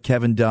wasn't like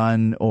Kevin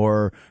Dunn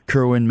or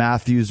Kerwin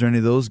Matthews or any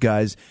of those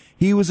guys.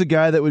 He was a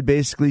guy that would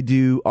basically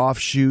do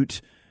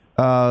offshoot,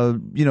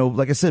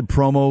 like I said,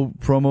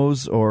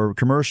 promos or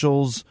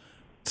commercials,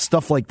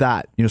 stuff like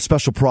that. You know,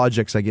 special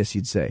projects, I guess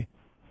you'd say.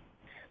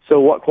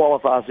 So what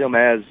qualifies him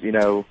as,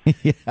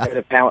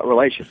 a talent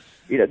relation?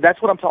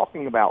 That's what I'm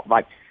talking about.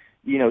 Like,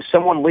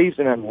 someone leaves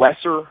and a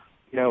lesser,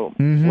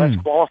 less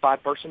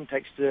qualified person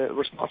takes the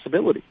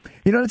responsibility.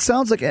 It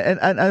sounds like, and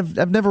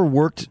I've never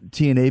worked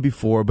TNA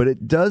before, but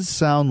it does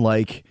sound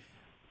like,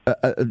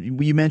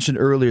 you mentioned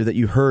earlier that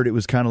you heard it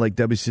was kind of like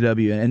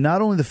WCW, and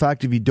not only the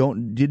fact if you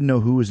didn't know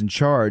who was in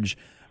charge,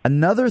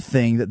 another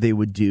thing that they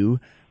would do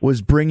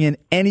was bring in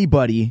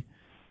anybody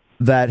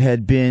that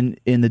had been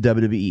in the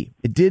WWE.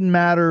 It didn't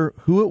matter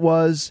who it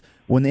was.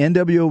 When the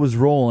NWO was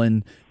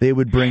rolling, they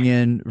would bring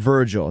in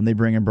Virgil, and they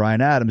bring in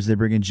Bryan Adams, they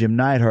bring in Jim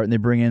Neidhart, and they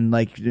bring in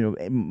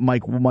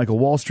Michael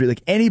Wall Street,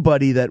 like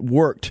anybody that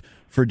worked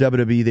for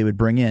WWE, they would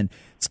bring in.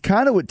 It's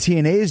kind of what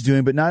TNA is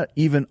doing, but not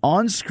even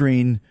on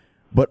screen,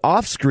 but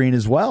off screen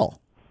as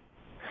well.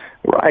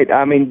 Right.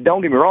 I mean,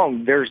 don't get me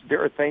wrong. There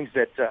are things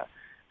that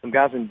some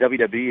guys in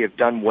WWE have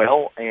done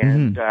well,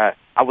 and I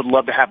would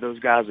love to have those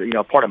guys,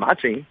 part of my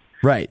team.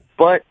 Right.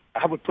 But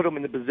I would put them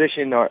in the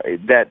position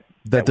that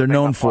they're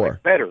known for.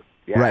 Better.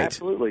 Yeah, right.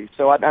 Absolutely.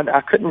 So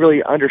I couldn't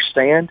really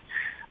understand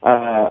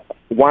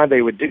why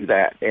they would do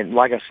that. And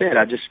like I said,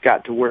 I just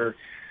got to where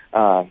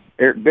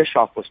Eric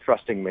Bischoff was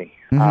trusting me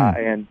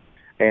and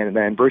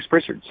Bruce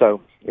Prichard.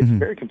 So it's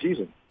very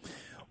confusing.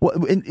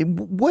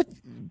 What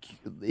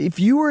if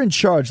you were in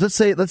charge? Let's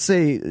say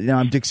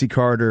I'm Dixie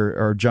Carter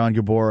or John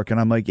Gaborik, and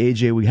I'm like,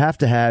 AJ, we have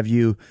to have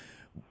you.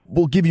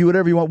 We'll give you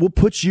whatever you want. We'll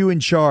put you in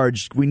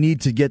charge. We need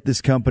to get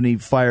this company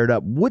fired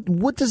up.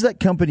 What does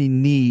that company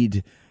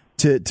need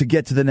to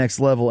get to the next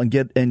level and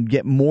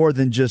get more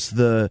than just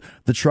the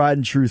tried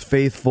and true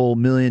faithful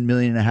million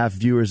and a half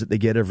viewers that they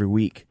get every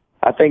week?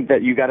 I think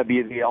that you got to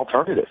be the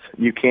alternative.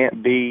 You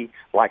can't be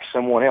like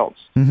someone else.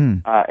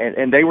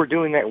 And they were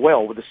doing that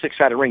well with the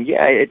 6-sided ring.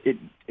 Yeah, it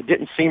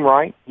didn't seem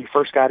right. You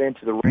first got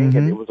into the ring,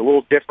 and it was a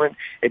little different.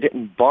 It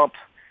didn't bump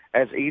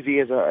as easy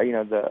as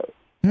the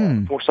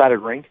 4-sided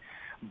ring,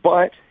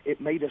 but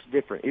it made us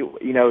different.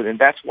 And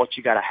that's what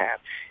you got to have.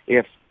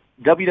 If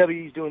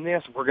WWE's doing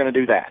this, we're going to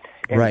do that.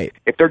 And right.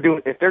 If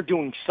they're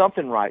doing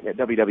something right at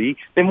WWE,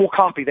 then we'll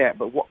copy that.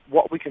 But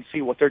what we can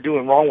see, what they're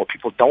doing wrong, what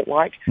people don't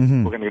like,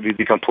 we're going to do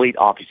the complete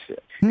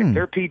opposite. If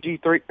they're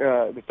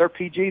if they're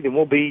PG, then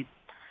we'll be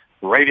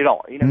rated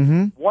R.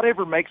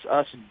 Whatever makes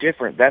us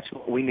different, that's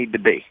what we need to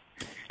be,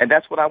 and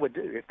that's what I would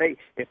do.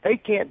 If they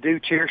can't do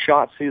chair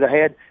shots through the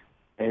head,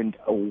 and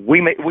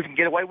we can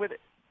get away with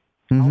it,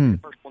 I'll be the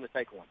first one to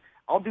take one.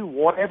 I'll do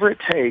whatever it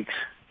takes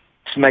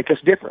to make us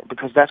different,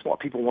 because that's what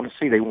people want to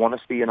see. They want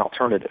to see an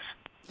alternative.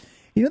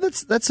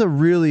 That's a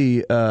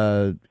really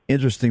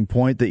interesting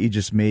point that you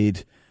just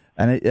made,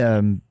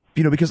 and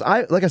because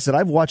like I said,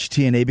 I've watched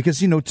TNA because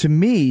to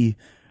me,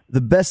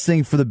 the best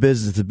thing for the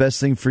business, the best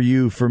thing for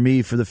you, for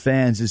me, for the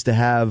fans, is to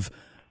have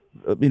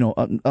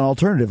an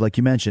alternative, like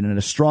you mentioned, and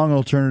a strong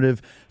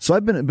alternative. So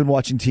I've been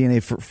watching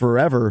TNA for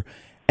forever.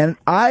 And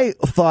I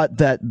thought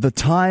that the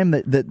time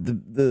that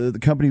the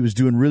company was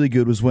doing really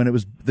good was when it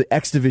was the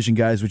X Division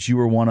guys, which you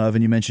were one of,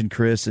 and you mentioned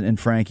Chris and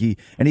Frankie,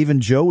 and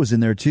even Joe was in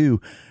there too.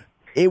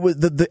 It was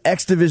the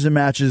X Division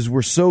matches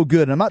were so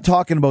good. And I'm not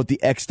talking about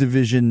the X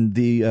Division,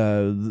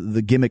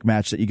 the gimmick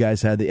match that you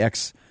guys had, the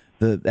X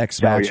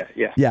match.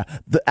 Yeah.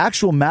 The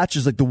actual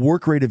matches, like the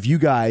work rate of you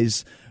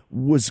guys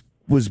was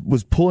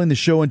pulling the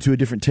show into a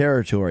different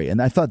territory,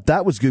 and I thought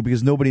that was good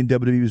because nobody in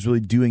WWE was really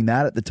doing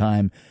that at the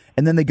time.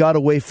 And then they got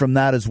away from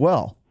that as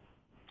well.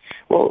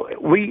 Well,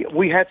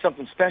 we had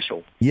something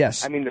special.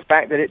 Yes. I mean, the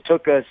fact that it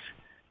took us,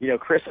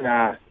 Chris and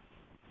I,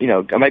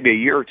 maybe a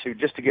year or two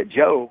just to get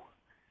Joe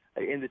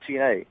in the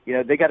TNA.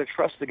 They got to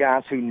trust the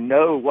guys who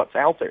know what's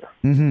out there.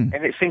 And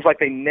it seems like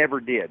they never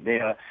did.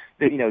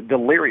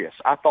 Delirious.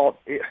 I thought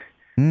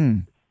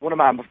one of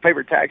my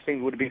favorite tag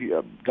teams would be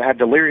to have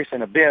Delirious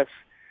and Abyss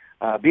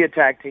be a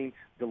tag team.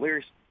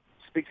 Delirious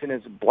speaks in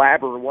his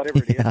blabber or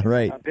whatever it is.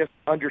 Right. Abyss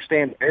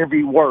understands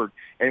every word,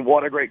 and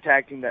what a great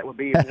tag team that would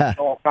be. And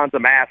we'll all kinds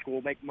of masks.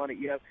 We'll make money.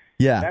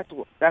 Yeah.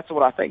 That's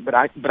what I think. But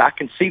I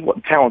can see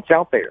what talent's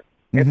out there.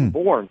 It's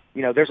born.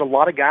 There's a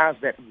lot of guys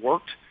that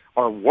work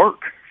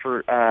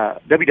for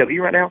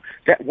WWE right now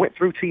that went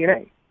through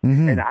TNA.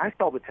 And I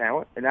saw the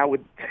talent, and I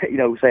would,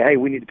 say, hey,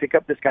 we need to pick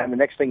up this guy. And the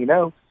next thing you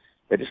know,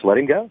 they just let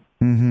him go.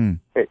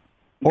 They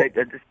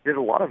just did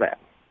a lot of that.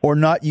 Or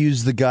not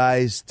use the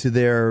guys to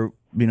their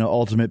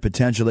ultimate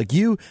potential. Like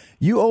you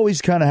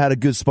always kind of had a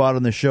good spot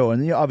on the show,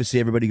 and obviously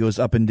everybody goes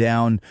up and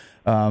down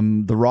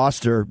the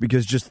roster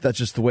because that's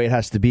just the way it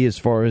has to be as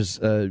far as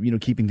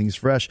keeping things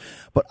fresh.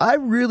 But I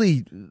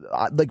really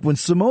like when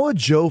Samoa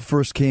Joe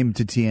first came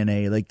to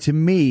TNA. Like, to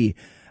me,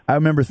 I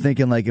remember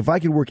thinking, like, if I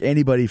could work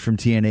anybody from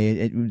TNA,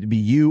 it would be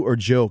you or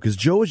Joe, because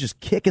Joe was just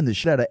kicking the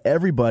shit out of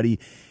everybody.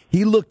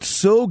 He looked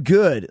so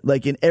good,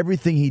 like, in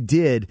everything he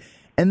did.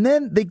 And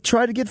then they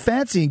tried to get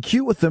fancy and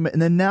cute with him,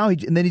 and then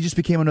he just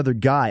became another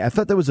guy. I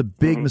thought that was a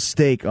big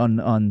mistake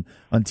on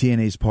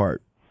TNA's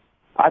part.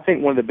 I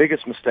think one of the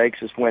biggest mistakes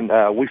is when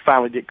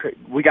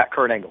we got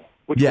Kurt Angle,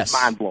 which was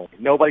mind-blowing.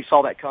 Nobody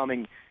saw that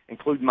coming,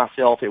 including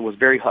myself. It was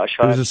very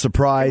hush-hush. It was a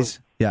surprise.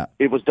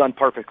 It was done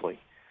perfectly.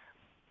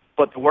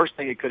 But the worst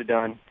thing it could have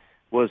done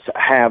was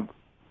have,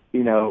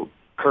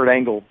 Kurt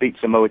Angle beat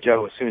Samoa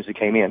Joe as soon as he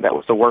came in. That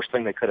was the worst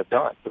thing they could have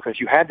done, because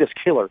you had this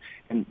killer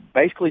and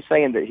basically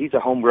saying that he's a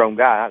homegrown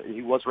guy.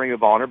 He was Ring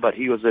of Honor, but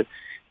he was a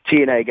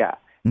TNA guy.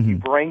 Mm-hmm. You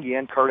bring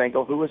in Kurt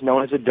Angle, who was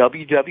known as a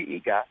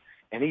WWE guy,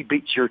 and he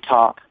beats your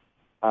top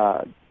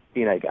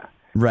TNA guy.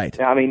 Right.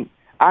 Now, I mean,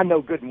 I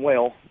know good and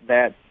well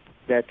that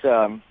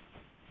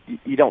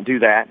you don't do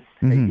that.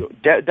 Mm-hmm.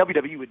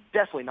 WWE would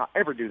definitely not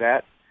ever do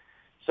that.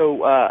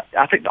 So I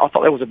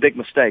thought that was a big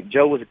mistake.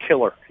 Joe was a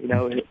killer.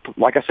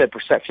 Like I said,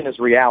 perception is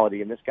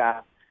reality, and this guy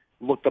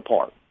looked the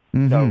part.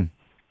 Mm-hmm. So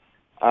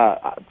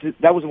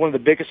that was one of the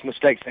biggest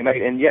mistakes they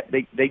made, and yet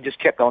they just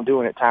kept on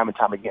doing it time and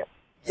time again.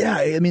 Yeah,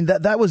 I mean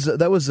that was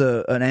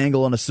an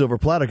angle on a silver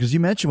platter, because you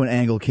mentioned when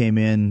Angle came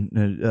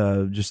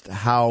in, just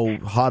how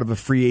hot of a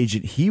free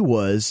agent he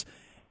was,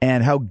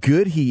 and how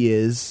good he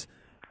is.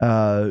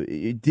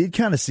 It did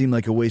kind of seem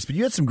like a waste, but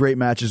you had some great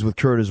matches with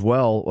Kurt as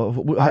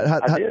well.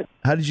 I did.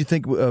 How did you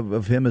think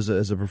of him as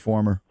a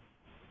performer?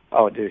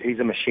 Oh, dude, he's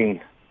a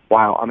machine.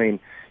 Wow. I mean,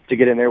 to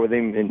get in there with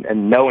him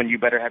and knowing you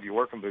better have your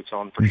working boots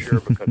on for sure,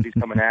 because he's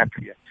coming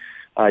after you.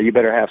 You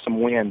better have some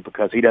wind,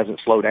 because he doesn't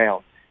slow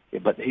down.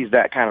 But he's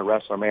that kind of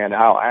wrestler, man.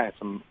 I had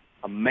some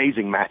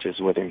amazing matches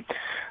with him.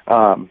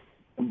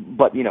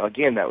 But,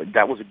 again,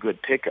 that was a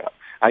good pickup.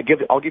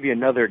 I'll give you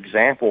another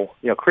example.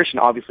 Christian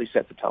obviously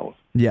set the tone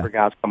for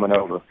guys coming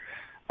over,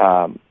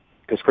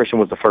 because Christian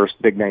was the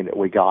first big name that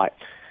we got.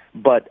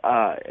 But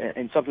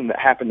and something that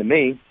happened to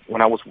me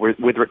when I was with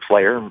Ric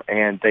Flair,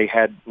 and they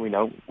had, we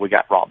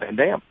got Rob Van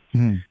Dam.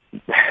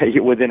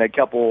 Mm-hmm. Within a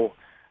couple,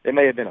 it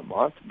may have been a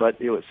month, but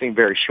it seemed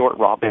very short.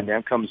 Rob Van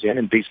Dam comes in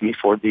and beats me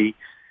for the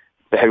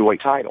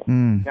heavyweight title.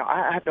 Mm. Now,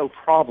 I have no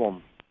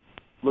problem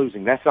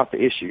losing. That's not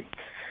the issue.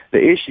 The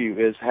issue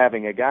is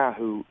having a guy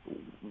who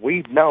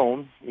we've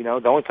known, the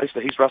only place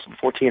that he's wrestled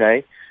before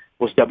TNA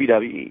was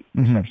WWE.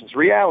 Mm-hmm. It's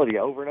reality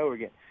over and over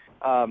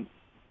again.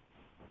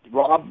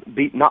 Rob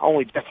beat not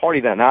only Jeff Hardy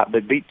that night,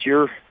 but beat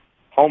your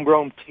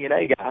homegrown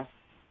TNA guy,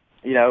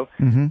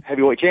 mm-hmm.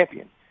 heavyweight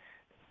champion.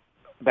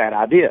 Bad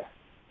idea.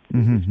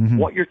 Mm-hmm.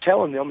 What you're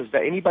telling them is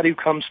that anybody who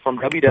comes from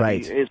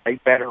WWE is a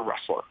better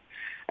wrestler,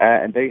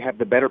 and they have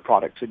the better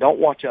product. So don't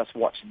watch us,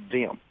 watch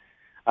them.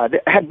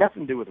 It had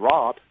nothing to do with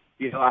Rob.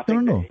 I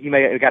think that he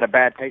may have got a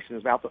bad taste in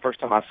his mouth the first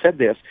time I said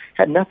this.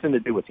 Had nothing to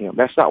do with him.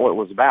 That's not what it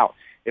was about.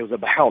 It was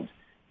about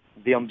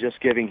them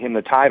just giving him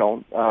the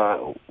title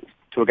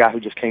to a guy who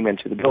just came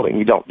into the building.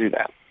 You don't do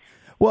that.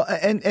 Well,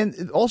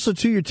 and also,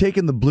 too, you're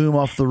taking the bloom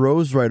off the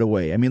rose right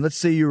away. I mean, let's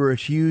say you were a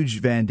huge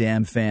Van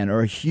Dam fan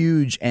or a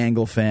huge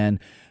Angle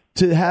fan.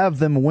 To have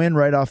them win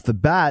right off the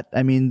bat,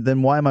 I mean,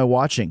 then why am I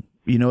watching?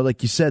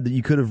 Like you said, that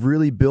you could have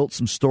really built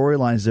some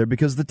storylines there,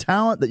 because the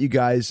talent that you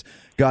guys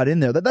got in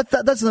there,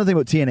 that's another thing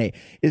about TNA,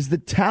 is the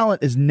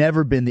talent has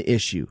never been the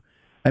issue.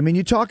 I mean,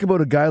 you talk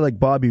about a guy like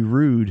Bobby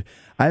Roode.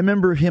 I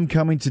remember him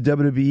coming to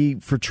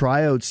WWE for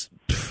tryouts,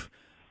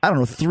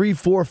 3,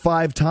 4,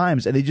 5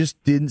 times, and they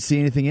just didn't see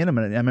anything in him.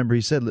 And I remember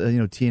he said,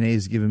 TNA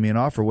is giving me an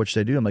offer. What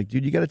should I do? I'm like,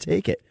 dude, you got to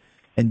take it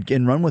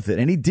and run with it.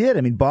 And he did.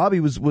 I mean, Bobby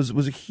was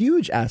a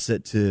huge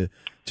asset to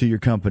your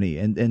company,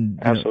 and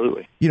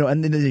absolutely,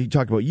 and then you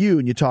talk about you,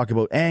 and you talk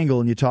about Angle,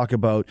 and you talk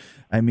about,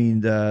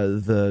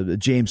 the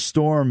James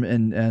Storm,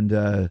 and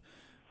it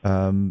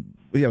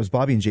was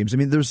Bobby and James. I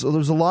mean, there's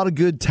a lot of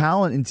good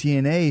talent in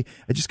TNA.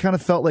 I just kind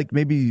of felt like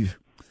maybe,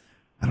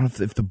 I don't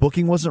know if the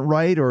booking wasn't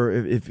right, or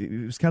if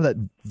it was kind of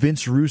that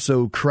Vince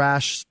Russo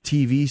crash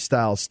TV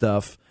style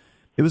stuff.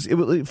 It was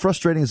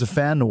frustrating as a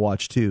fan to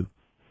watch too.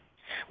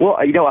 Well,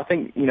 I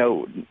think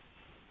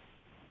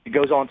it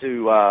goes on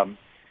to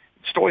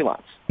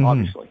storylines,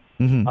 obviously.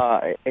 Mm-hmm.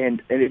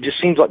 And it just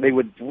seems like they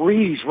would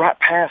breeze right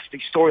past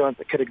these storylines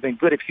that could have been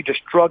good if you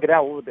just drug it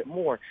out a little bit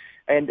more.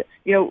 And,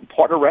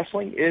 part of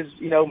wrestling is,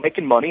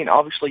 making money, and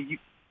obviously,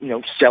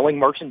 selling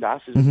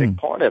merchandise is a big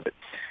part of it.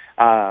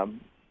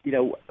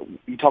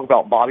 You talk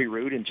about Bobby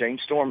Roode and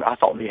James Storm. I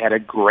thought they had a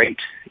great,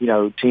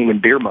 team in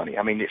Beer Money.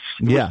 I mean, it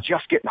was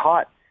just getting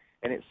hot,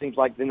 and it seems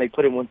like then they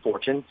put in one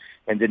Fortune,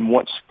 and then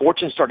once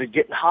Fortune started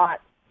getting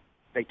hot,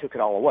 they took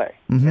it all away.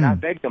 Mm-hmm. And I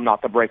begged them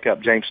not to break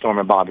up James Storm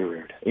and Bobby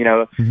Roode,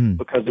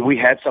 because we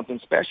had something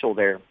special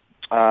there.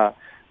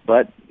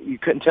 But you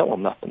couldn't tell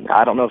them nothing.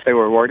 I don't know if they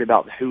were worried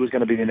about who was going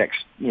to be the next,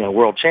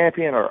 world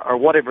champion or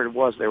whatever it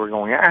was they were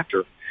going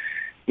after.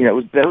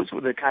 Those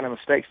were the kind of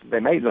mistakes that they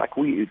made. Like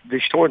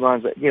the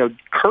storylines that,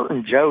 Kurt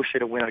and Joe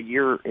should have went a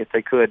year if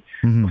they could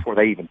before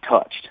they even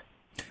touched,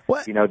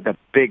 the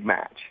big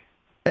match.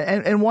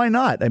 And why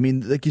not? I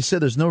mean, like you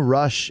said, there's no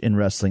rush in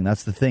wrestling.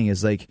 That's the thing,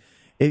 is like,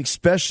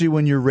 especially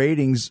when your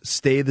ratings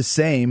stay the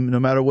same no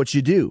matter what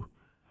you do.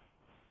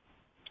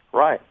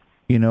 Right.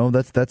 You know,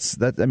 that's.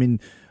 I mean,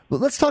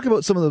 let's talk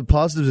about some of the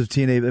positives of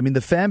TNA. I mean,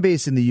 the fan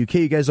base in the UK,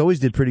 you guys always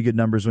did pretty good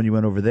numbers when you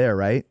went over there,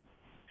 right?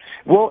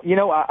 Well, you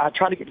know, I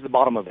try to get to the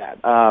bottom of that.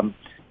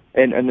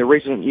 And the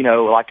reason, you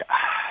know, like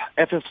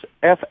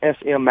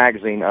FSM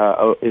magazine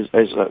is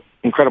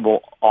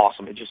incredible,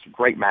 awesome. It's just a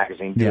great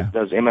magazine. Yeah. It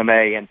does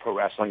MMA and pro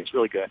wrestling. It's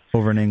really good.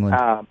 Over in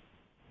England.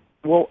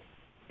 Well,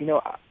 you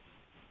know,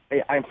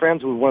 I'm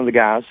friends with one of the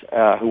guys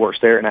who works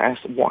there, and I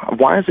asked him,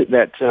 why is it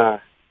that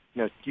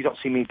you know, you don't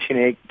see many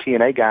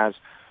TNA guys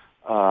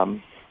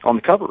on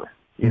the cover?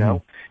 You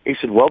know, he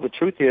said, well, the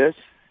truth is,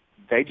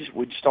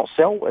 we just don't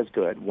sell as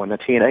good when the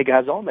TNA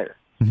guy's on there.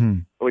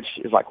 Which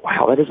is like,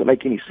 wow, that doesn't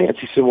make any sense.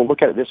 He said, well,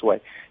 look at it this way.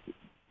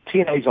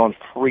 TNA's on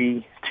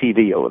free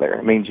TV over there.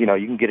 It means, you know,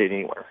 you can get it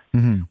anywhere.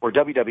 Where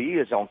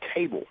WWE is on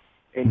cable,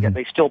 and yet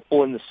they still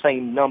pull in the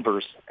same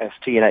numbers as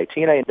TNA.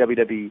 TNA and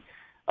WWE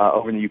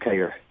over in the UK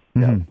are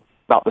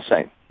about the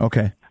same.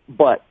 Okay.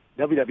 But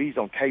WWE's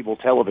on cable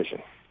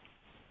television.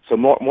 So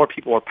more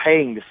people are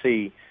paying to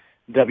see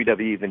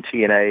WWE than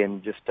TNA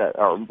and just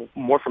are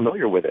more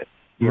familiar with it.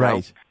 You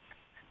know?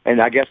 And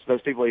I guess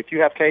those people, if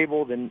you have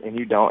cable, and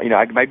you don't, you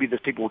know, maybe those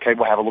people with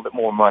cable have a little bit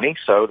more money,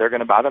 so they're going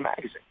to buy the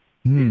magazine.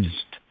 It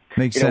just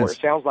makes you know, sense.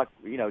 It sounds like,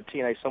 you know,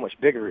 TNA is so much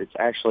bigger. It's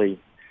actually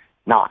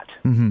not.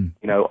 You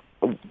know,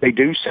 they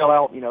do sell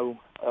out, you know,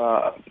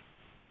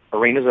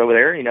 arenas over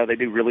there. You know, they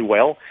do really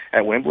well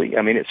at Wembley.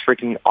 I mean, it's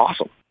freaking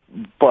awesome.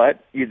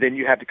 But then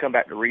you have to come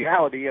back to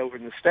reality over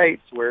in the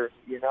States where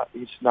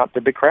it's not the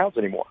big crowds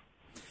anymore.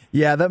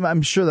 Yeah,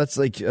 I'm sure that's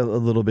like a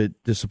little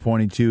bit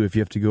disappointing too if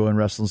you have to go and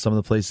wrestle in some of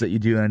the places that you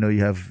do. And I know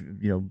you have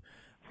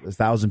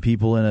 1,000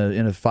 people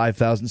in a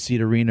 5,000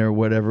 seat arena or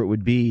whatever it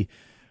would be,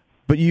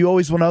 but you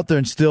always went out there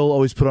and still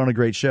always put on a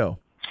great show.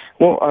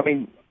 Well, I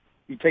mean,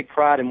 you take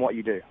pride in what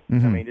you do. I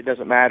mean, it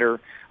doesn't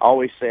matter. I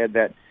always said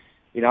that,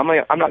 you know,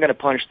 I'm not going to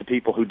punish the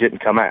people who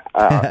didn't come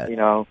out. You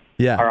know,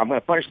 or I'm going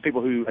to punish the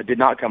people who did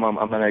not come.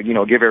 I'm going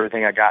to give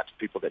everything I got to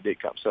people that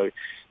did come. So,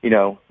 you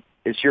know,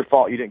 it's your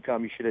fault you didn't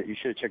come. You should have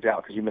checked it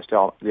out because you missed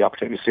out the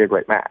opportunity to see a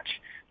great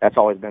match. That's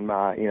always been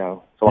my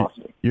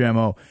philosophy. Your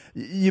MO.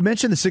 You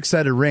mentioned the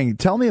 6-sided ring.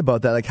 Tell me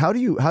about that. Like, how do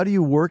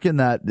you work in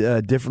that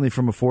differently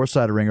from a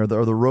 4-sided ring? Are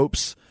the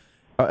ropes?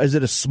 Is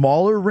it a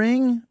smaller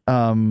ring?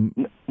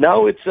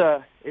 No, it's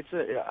I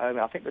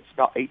think it's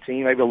about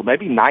 18,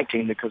 maybe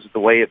 19 because of the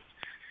way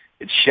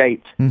it's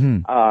shaped.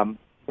 The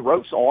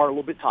ropes are a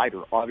little bit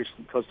tighter,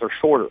 obviously, because they're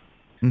shorter.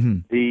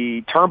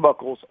 The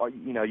turnbuckles are,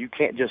 you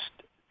can't just.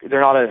 They're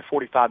not at a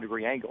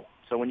 45-degree angle.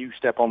 So when you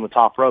step on the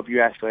top rope,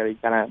 you actually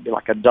kind of do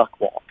like a duck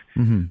walk.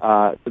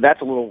 So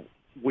that's a little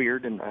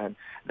weird, and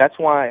that's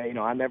why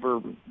I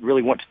never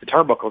really went to the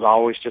turnbuckles. I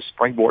always just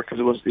springboard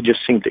because it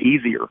just seemed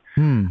easier.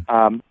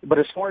 But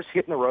as far as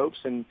hitting the ropes,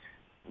 and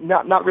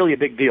not really a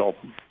big deal,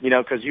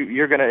 because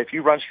you're gonna, if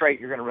you run straight,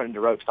 you're gonna run into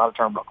ropes, not a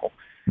turnbuckle.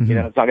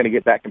 It's not gonna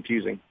get that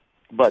confusing.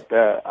 But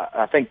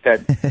I think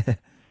that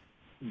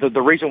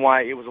the reason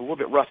why it was a little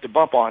bit rough to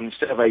bump on,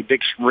 instead of a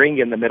big ring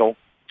in the middle,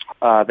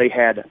 they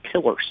had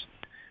pillars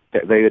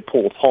that they would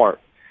pull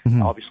apart.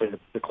 Obviously,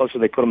 the closer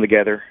they put them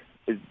together,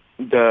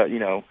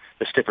 the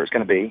stiffer it's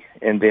going to be,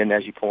 and then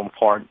as you pull them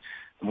apart,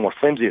 the more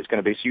flimsy it's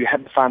going to be. So you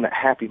had to find that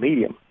happy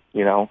medium,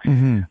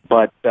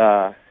 But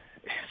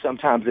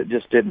sometimes it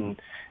just didn't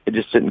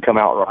come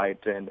out right,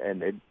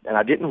 and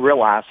I didn't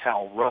realize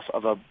how rough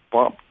of a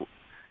bump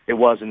it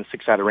was in the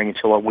 6-sided ring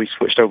until we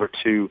switched over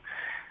to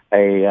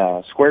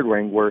a squared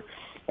ring, where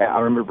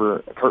I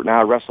remember Kurt and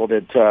I wrestled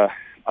at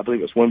I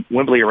believe it was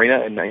Wembley Arena,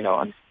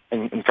 and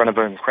in front of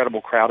an incredible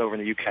crowd over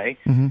in the UK.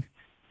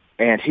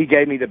 And he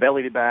gave me the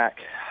belly to back,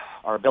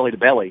 or belly to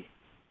belly,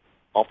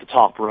 off the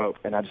top rope,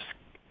 and I just,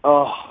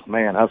 oh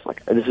man, I was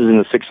like, this is in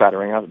the 6-sided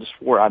ring. I just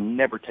swore I'd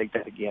never take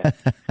that again.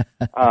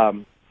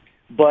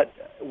 But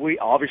we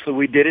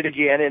did it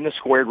again in the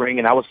squared ring,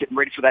 and I was getting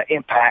ready for that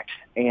impact,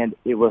 and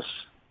it was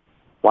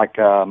like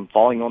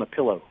falling on a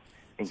pillow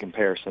in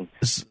comparison.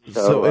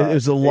 So it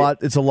was a lot.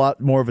 It's a lot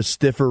more of a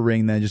stiffer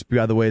ring than just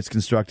by the way it's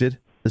constructed.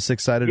 The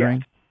 6-sided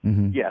ring.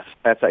 Yes,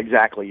 that's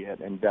exactly it.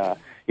 And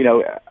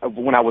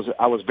when I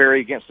was very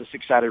against the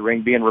 6-sided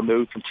ring being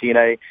removed from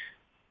TNA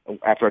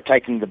after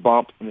taking the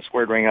bump in the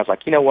squared ring, I was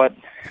like, you know what,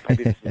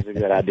 maybe this is a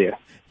good idea.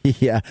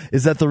 Yeah,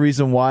 is that the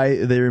reason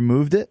why they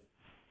removed it?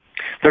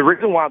 The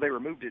reason why they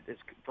removed it is,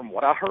 from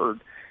what I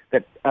heard,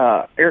 that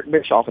Eric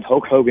Bischoff and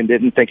Hulk Hogan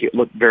didn't think it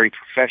looked very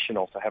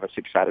professional to have a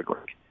 6-sided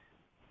ring.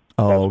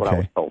 Oh, that's okay. What I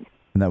was told.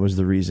 And that was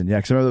the reason. Yeah,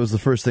 because I remember that was the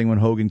first thing when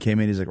Hogan came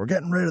in. He's like, we're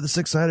getting rid of the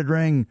 6-sided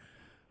ring.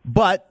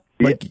 But,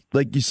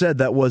 like you said,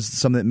 that was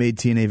something that made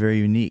TNA very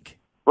unique.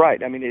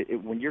 Right. I mean,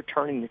 when you're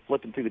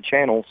flipping through the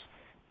channels,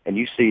 and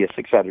you see a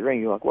 6-sided ring,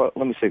 you're like, well,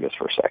 let me see this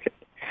for a second.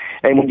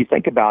 And when you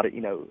think about it,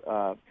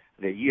 the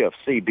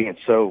UFC being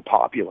so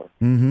popular,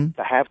 to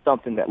have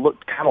something that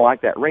looked kind of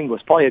like that ring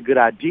was probably a good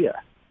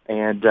idea.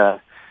 And,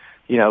 for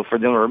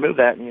them to remove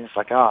that, it's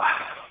like,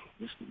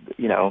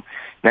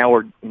 now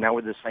we're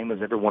the same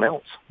as everyone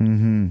else.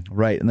 Mm-hmm.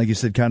 Right, and like you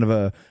said, kind of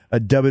a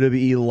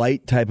WWE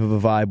light type of a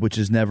vibe, which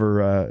is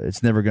never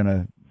it's never going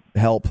to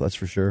help. That's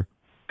for sure.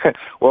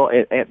 Well,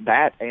 at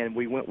that, and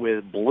we went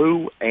with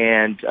blue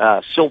and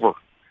silver,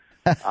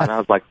 and I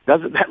was like,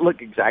 doesn't that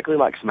look exactly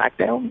like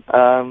SmackDown?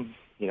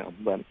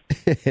 But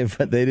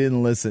but they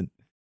didn't listen.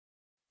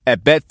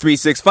 At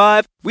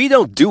Bet365, we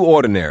don't do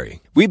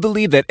ordinary. We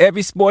believe that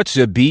every sport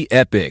should be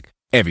epic.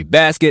 Every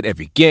basket,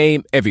 every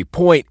game, every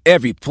point,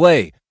 every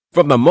play.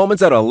 From the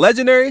moments that are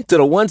legendary to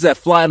the ones that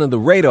fly under the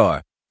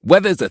radar.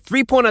 Whether it's a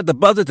three-pointer at the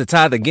buzzer to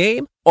tie the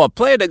game or a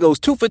player that goes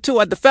 2 for 2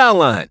 at the foul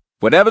line.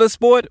 Whatever the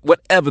sport,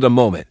 whatever the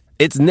moment.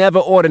 It's never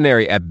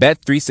ordinary at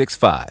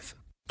Bet365.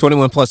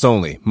 21 plus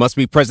only. Must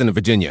be present in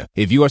Virginia.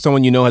 If you or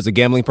someone you know has a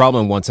gambling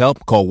problem and wants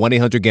help, call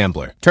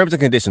 1-800-GAMBLER. Terms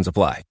and conditions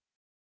apply.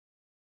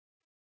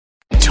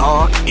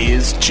 Talk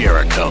is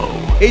Jericho.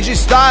 AJ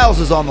Styles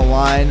is on the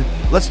line.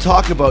 Let's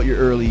talk about your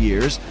early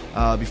years.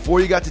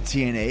 Before you got to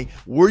TNA,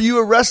 were you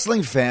a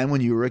wrestling fan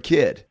when you were a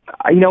kid?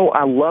 I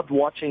loved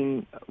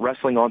watching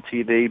wrestling on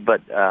TV,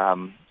 but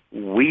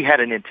we had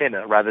an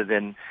antenna rather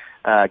than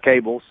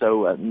cable,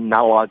 so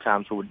not a lot of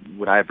times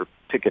would I ever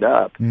pick it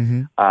up.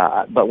 Mm-hmm.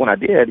 But when I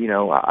did,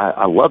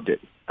 I loved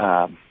it.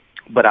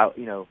 But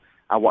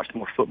I watched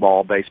more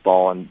football,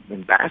 baseball,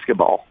 and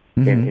basketball.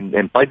 Mm-hmm.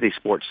 And played these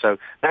sports, so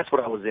that's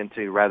what I was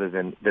into rather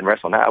than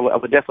wrestling. I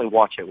would definitely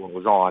watch it when it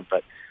was on,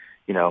 but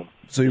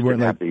so you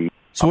weren't have the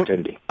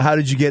opportunity. How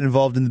did you get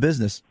involved in the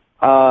business?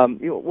 I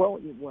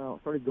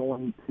started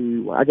going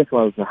to. I guess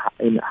when I was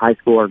in high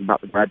school or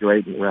about to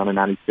graduate around in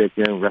 '96,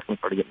 wrestling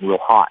started getting real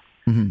hot.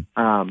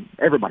 Mm-hmm.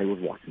 Everybody was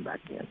watching back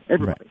then.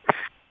 Everybody.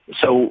 Right.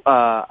 So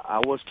I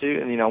was too,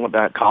 and I went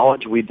back to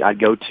college. I'd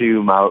go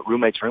to my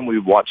roommate's room. We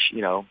would watch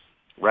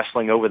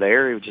wrestling over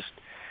there. It was just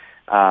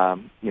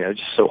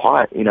just so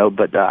hot,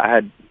 but I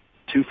had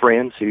two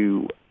friends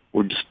who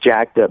were just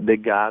jacked up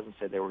big guys and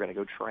said they were going to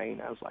go train.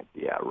 I was like,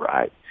 yeah,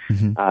 right.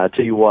 Mm-hmm.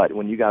 Tell you what,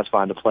 when you guys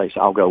find a place,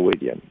 I'll go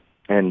with you.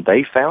 And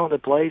they found a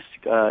place,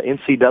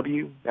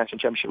 NCW, National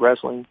Championship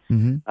Wrestling,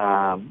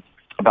 Mm-hmm.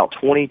 About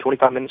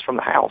 25 minutes from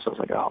the house. I was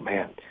like, oh,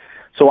 man.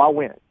 So I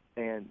went,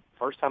 and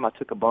first time I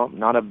took a bump,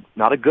 not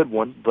a good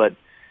one, but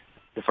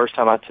the first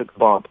time I took a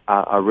bump,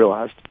 I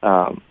realized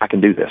I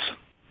can do this.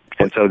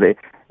 And so they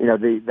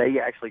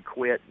actually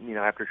quit,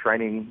 after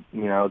training,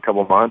 a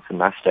couple of months,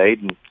 and I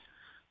stayed, and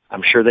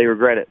I'm sure they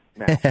regret it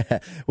now.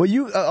 Well,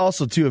 you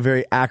also, too, a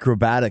very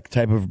acrobatic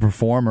type of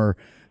performer.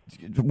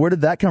 Where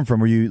did that come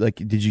from? Were you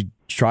did you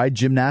try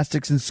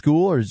gymnastics in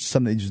school, or is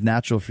something just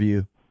natural for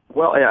you?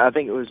 Well, I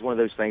think it was one of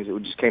those things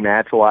that just came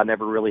natural. I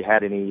never really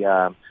had any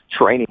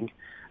training.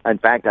 In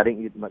fact, I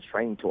didn't get much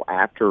training until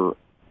after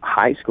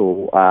high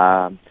school.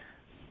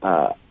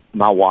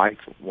 My wife,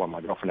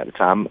 my girlfriend at the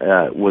time,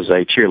 was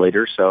a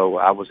cheerleader, so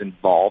I was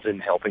involved in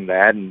helping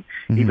that, and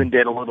even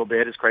did a little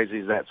bit, as crazy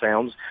as that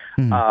sounds,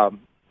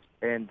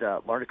 and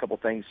learned a couple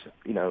things,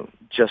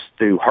 just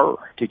through her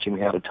teaching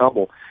me how to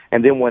tumble,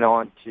 and then went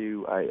on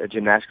to a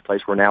gymnastics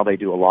place where now they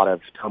do a lot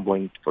of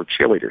tumbling for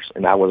cheerleaders,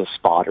 and I was a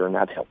spotter, and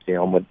I'd help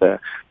them with their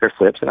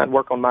flips, and I'd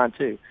work on mine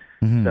too.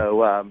 Mm-hmm.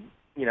 So,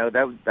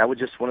 that was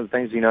just one of the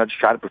things, I just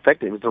try to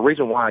perfect it. It was the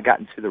reason why I got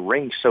into the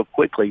ring so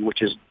quickly,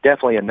 which is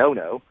definitely a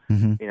no-no.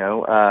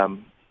 Mm-hmm.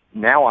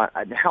 Now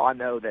I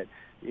know that,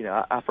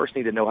 I first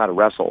need to know how to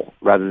wrestle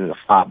rather than to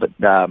fight, but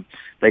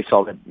they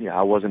saw that,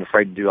 I wasn't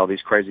afraid to do all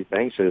these crazy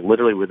things. So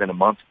literally within a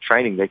month of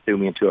training, they threw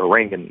me into a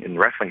ring in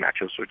wrestling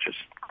matches, which is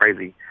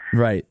crazy.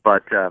 Right.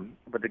 But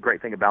the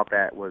great thing about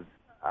that was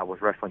I was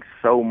wrestling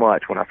so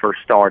much when I first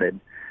started.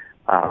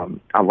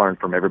 I learned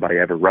from everybody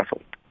I ever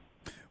wrestled.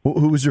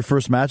 Who was your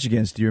first match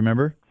against? Do you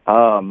remember?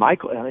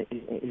 Michael.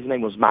 His name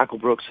was Michael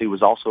Brooks. He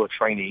was also a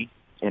trainee,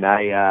 and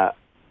the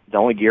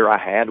only gear I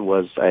had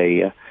was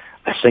a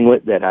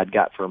singlet that I'd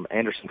got from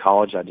Anderson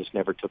College. I just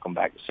never took them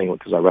back to singlet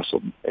because I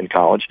wrestled in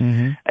college,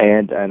 Mm-hmm.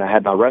 and I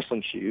had my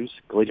wrestling shoes,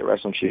 collegiate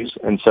wrestling shoes,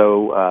 and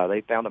so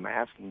they found a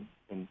mask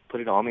and put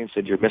it on me and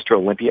said, "You're Mr.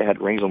 Olympia."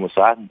 Had rings on the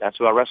side, and that's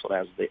who I wrestled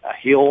as, a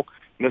heel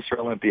Mr.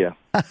 Olympia,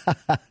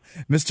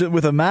 Mr.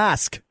 with a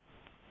mask.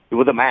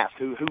 With a mask,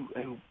 who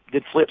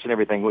did flips and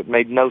everything. It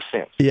made no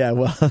sense. Yeah,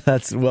 well,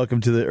 that's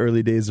welcome to the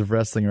early days of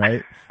wrestling,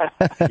 right?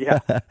 Yeah.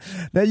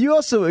 Now, you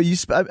also,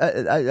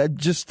 I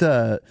just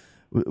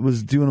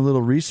was doing a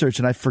little research,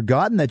 and I've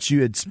forgotten that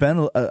you had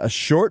spent a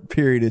short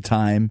period of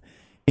time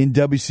in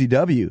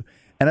WCW.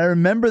 And I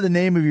remember the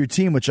name of your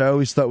team, which I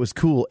always thought was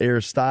cool, Air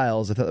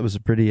Styles. I thought that was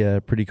a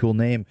pretty cool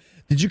name.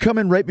 Did you come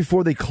in right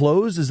before they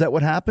closed? Is that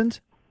what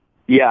happened?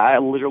 Yeah, I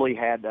literally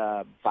had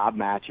 5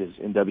 matches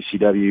in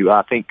WCW.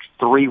 I think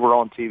 3 were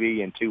on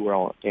TV and 2 were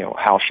on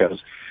house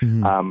shows.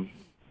 Mm-hmm.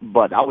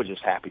 But I was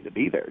just happy to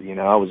be there.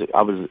 I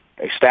was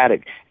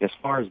ecstatic. As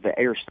far as the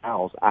Air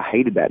Styles, I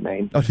hated that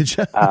name. Oh, did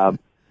you?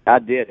 I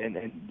did, and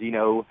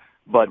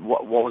but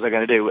what was I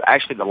going to do?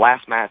 Actually, the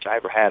last match I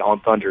ever had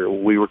on Thunder,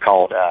 we were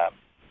called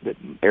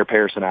Air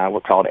Paris and I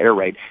were called Air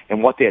Raid.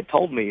 And what they had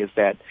told me is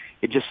that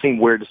it just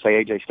seemed weird to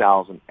say AJ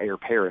Styles and Air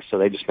Paris, so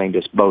they just named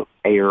us both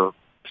Air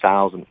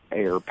Styles and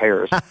Air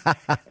Paris,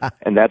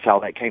 and that's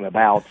how that came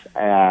about.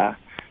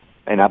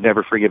 And I've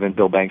never forgiven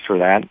Bill Banks for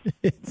that.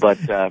 But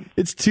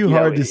it's too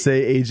hard to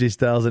say AJ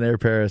Styles and Air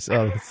Paris.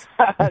 Oh,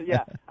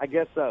 yeah, I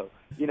guess so.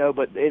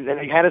 But and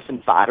they had us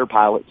in fighter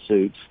pilot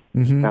suits.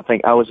 Mm-hmm.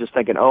 And I was just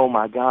thinking, oh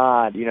my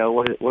God,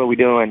 what are we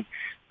doing?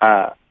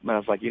 And I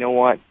was like, you know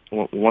what?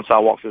 Once I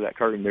walk through that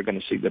curtain, they're going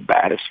to see the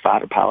baddest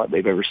fighter pilot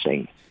they've ever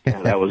seen.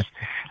 And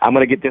I'm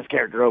going to get this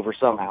character over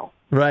somehow.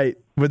 Right,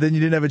 but then you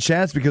didn't have a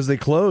chance because they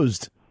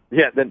closed.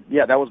 Yeah,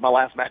 that was my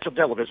last match on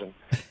television.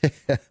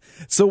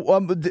 So,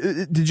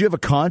 did you have a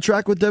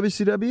contract with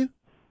WCW?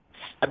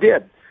 I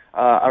did.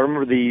 I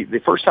remember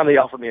the first time they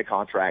offered me a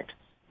contract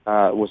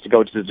was to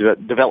go to the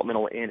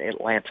developmental in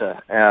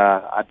Atlanta.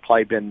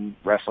 I'd been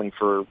wrestling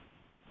for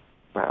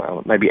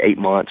maybe 8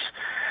 months,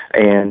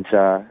 and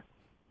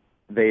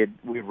we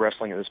were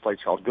wrestling at this place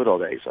called Good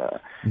Old Days.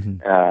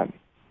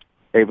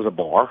 It was a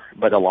bar,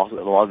 but a lot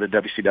of the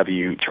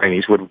WCW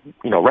trainees would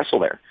wrestle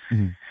there.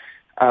 Mm-hmm.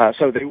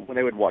 So when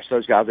they would watch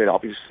those guys, they'd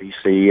obviously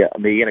see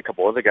me and a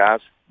couple other guys.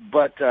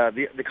 But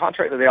the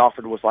contract that they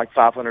offered was like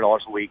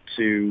 $500 a week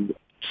to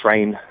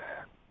train,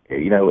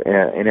 in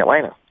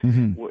Atlanta.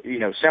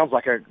 Mm-hmm. Sounds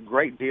like a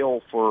great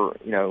deal for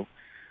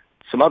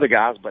some other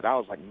guys, but I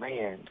was like,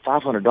 man,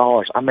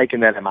 $500. I'm making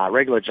that in my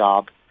regular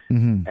job,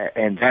 mm-hmm.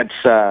 and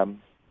that's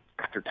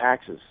after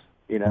taxes.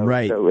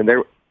 Right. So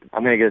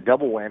I'm going to get a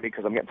double whammy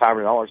because I'm getting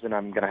 $500, then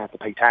I'm going to have to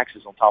pay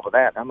taxes on top of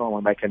that. I'm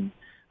not making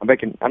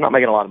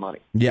a lot of money.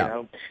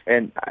 Yeah.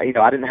 And I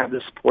didn't have the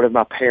support of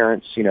my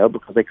parents,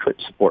 because they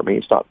couldn't support me.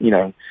 It's not,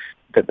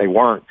 that they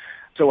weren't.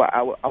 So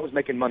I was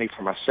making money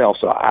for myself.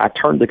 So I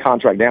turned the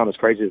contract down, as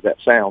crazy as that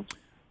sounds.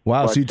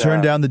 Wow. But, so you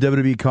turned down the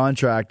WWE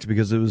contract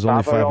because it was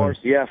only $500.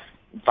 Yeah,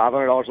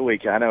 $500 a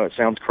week. I know it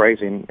sounds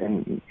crazy,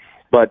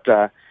 but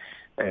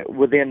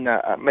within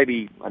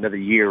maybe another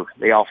year,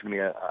 they offered me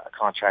a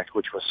contract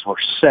which was for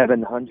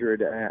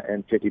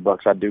 $750,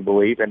 I do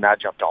believe, and I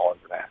jumped all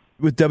over that.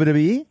 With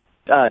WWE?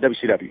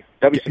 WCW.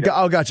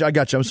 Oh, gotcha. I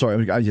got you. I'm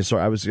sorry.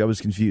 I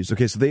was confused.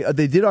 Okay, so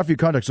they did offer you a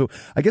contract. So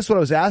I guess what I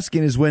was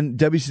asking is when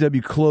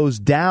WCW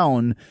closed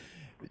down,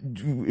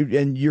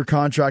 and your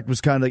contract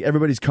was kind of like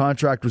everybody's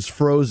contract was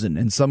frozen,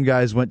 and some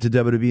guys went to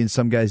WWE and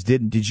some guys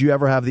didn't. Did you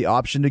ever have the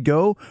option to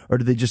go, or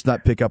did they just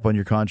not pick up on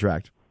your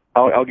contract?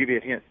 I'll give you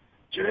a hint.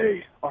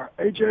 Jay or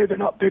AJ, they're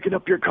not picking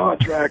up your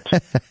contract.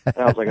 And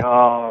I was like,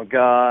 oh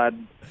God.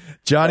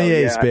 Johnny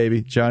Ace,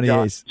 baby. Johnny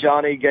Ace.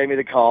 Johnny gave me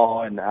the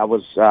call, and I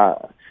was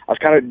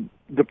kind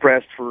of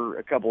depressed for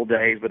a couple of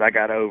days, but I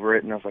got over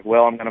it, and I was like,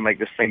 well, I'm going to make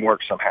this thing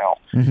work somehow.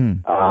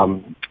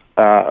 Mm-hmm.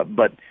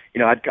 But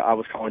I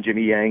was calling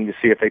Jimmy Yang to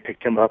see if they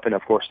picked him up, and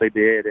of course they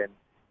did. And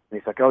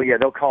he's like, oh yeah,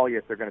 they'll call you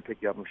if they're going to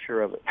pick you up. I'm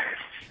sure of it.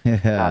 Yeah.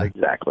 Not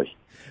exactly.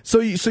 So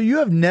you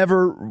have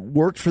never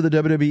worked for the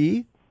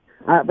WWE?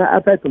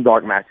 I've had some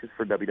dark matches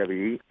for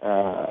WWE.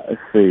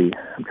 Let's see.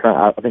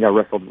 I think I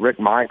wrestled Rick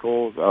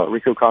Michaels,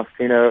 Rico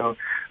Constantino,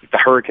 the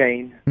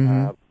Hurricane.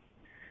 Mm-hmm.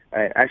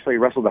 I actually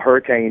wrestled the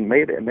Hurricane.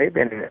 It may have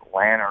been in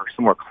Atlanta or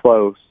somewhere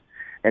close,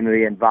 and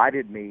they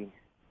invited me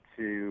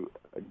to,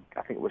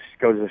 I think it was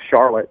go to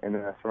Charlotte, and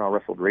then that's when I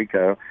wrestled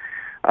Rico.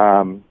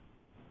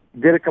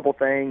 Did a couple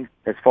things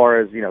as far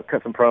as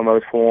cut some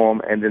promos for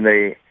them, and then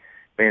they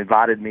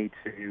invited me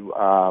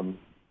to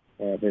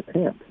their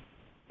camp.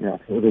 It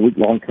was a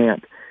week-long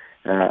camp,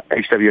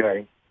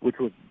 HWA, which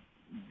was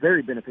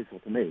very beneficial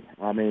to me.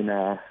 I mean,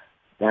 I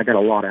got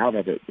a lot out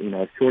of it.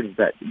 As short as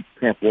that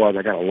camp was,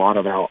 I got a lot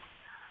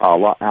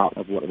out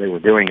of what they were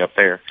doing up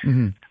there.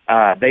 Mm-hmm.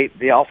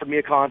 They offered me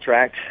a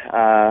contract.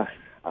 I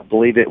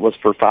believe it was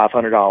for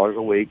 $500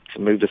 a week to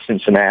move to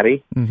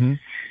Cincinnati. Mm-hmm.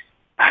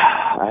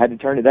 I had to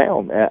turn it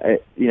down.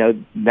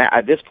 Now,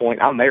 at this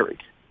point, I'm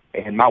married,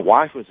 and my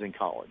wife was in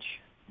college.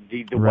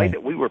 The way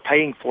that we were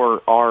paying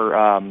for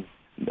our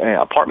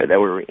apartment that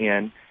we were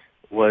in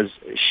was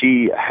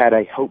she had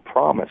a Hope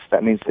Promise.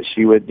 That means that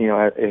she would,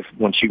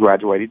 when she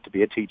graduated to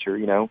be a teacher,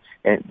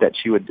 and that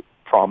she would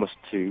promise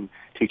to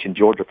teach in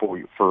Georgia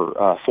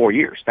for 4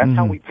 years. That's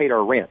how we paid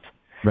our rent.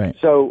 Right.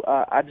 So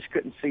I just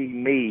couldn't see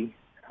me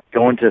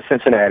going to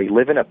Cincinnati,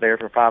 living up there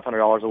for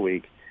 $500 a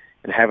week,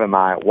 and having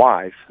my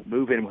wife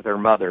move in with her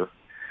mother.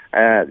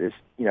 That's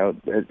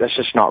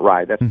just not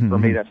right. That's for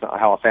me. That's not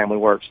how a family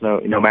works.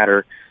 No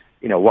matter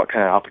what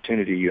kind of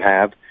opportunity you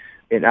have.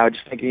 And I was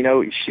just thinking,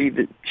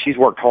 she's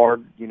worked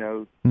hard,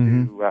 to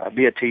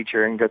be a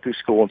teacher and go through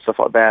school and stuff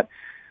like that.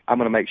 I'm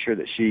going to make sure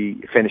that she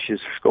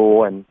finishes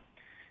school and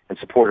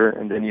support her,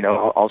 and then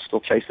I'll still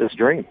chase this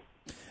dream.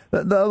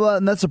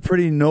 That's a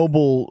pretty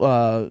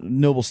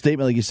noble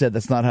statement. Like you said,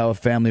 that's not how a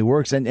family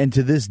works. And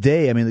to this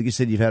day, I mean, like you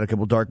said, you've had a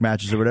couple dark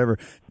matches or whatever.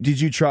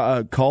 Did you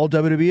try call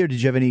WWE, or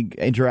did you have any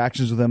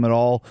interactions with them at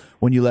all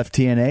when you left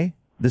TNA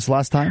this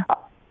last time?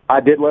 I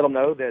did let them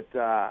know that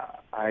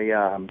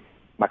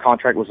my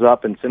contract was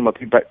up, and sent them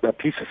a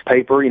piece of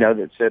paper,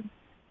 that said,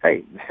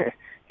 hey,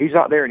 he's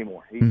not there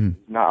anymore. He's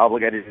not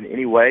obligated in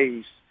any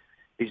way.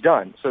 He's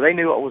done. So they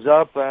knew what was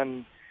up,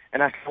 and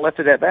I left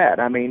it at that.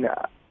 I mean,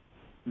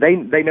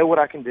 they know what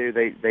I can do.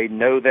 They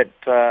know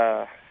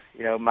that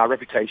my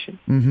reputation,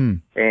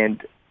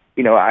 and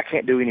I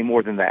can't do any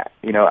more than that.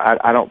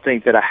 I don't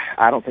think that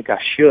I don't think I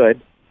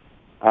should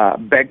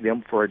beg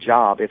them for a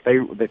job. If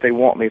they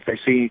want me, if they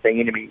see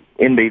anything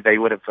in me, they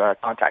would have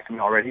contacted me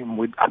already,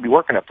 and I'd be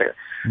working up there.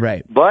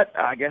 Right. But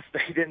I guess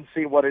they didn't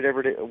see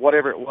whatever it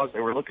was they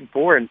were looking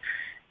for, and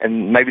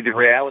maybe the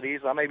reality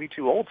is I may be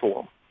too old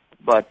for them.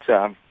 But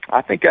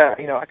I think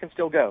I can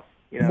still go.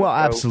 Well,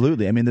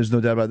 absolutely. I mean, there's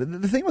no doubt about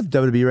it. The thing with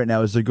WWE right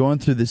now is they're going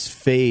through this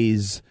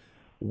phase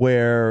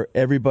where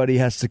everybody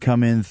has to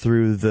come in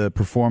through the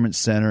Performance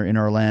Center in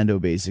Orlando,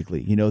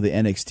 basically. The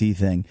NXT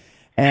thing.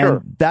 And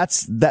Sure.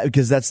 that's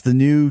because that's the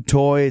new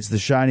toy. It's the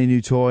shiny new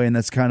toy, and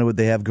that's kind of what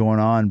they have going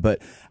on.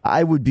 But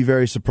I would be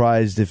very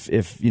surprised if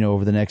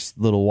over the next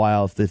little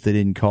while if they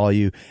didn't call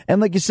you.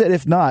 And like you said,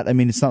 if not, I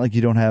mean, it's not like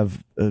you don't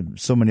have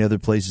so many other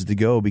places to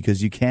go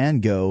because you can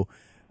go.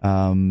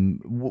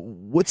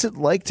 What's it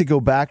like to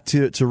go back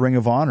to Ring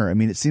of Honor? I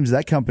mean, it seems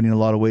that company in a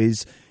lot of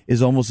ways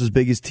is almost as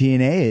big as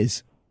TNA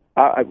is.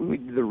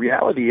 The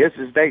reality is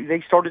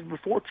they started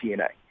before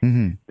TNA.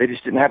 Mm-hmm. They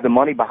just didn't have the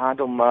money behind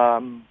them,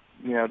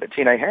 that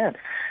TNA had.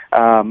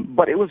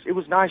 But it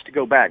was nice to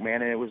go back,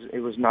 man, and it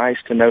was nice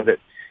to know that,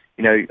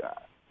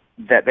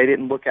 that they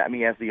didn't look at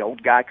me as the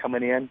old guy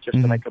coming in just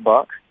to make a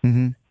buck.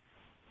 Mm-hmm.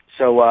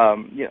 So,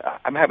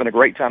 I'm having a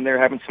great time there,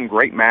 having some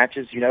great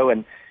matches,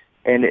 and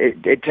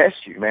it tests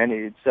you, man.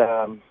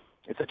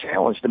 It's a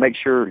challenge to make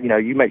sure,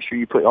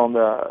 you put on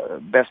the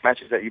best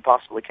matches that you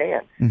possibly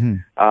can.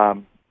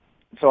 Mm-hmm.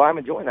 So I'm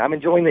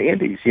enjoying the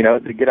indies,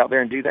 to get out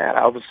there and do that.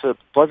 I was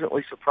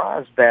pleasantly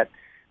surprised that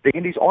the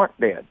indies aren't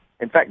dead.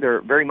 In fact, they're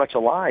very much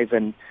alive,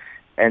 and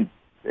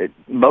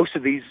most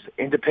of these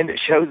independent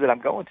shows that I'm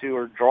going to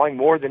are drawing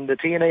more than the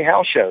TNA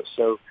house shows.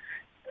 So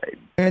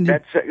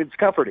it's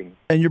comforting.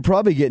 And you're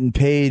probably getting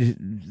paid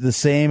the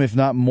same, if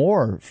not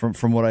more,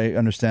 from what I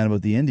understand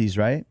about the indies,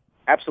 right?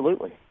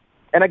 Absolutely.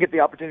 And I get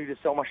the opportunity to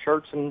sell my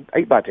shirts and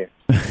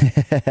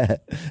 8x10.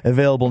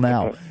 Available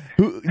now.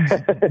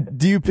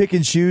 Do you pick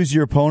and choose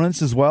your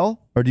opponents as well,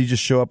 or do you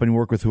just show up and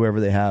work with whoever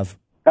they have?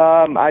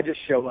 I just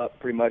show up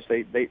pretty much.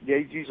 They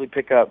usually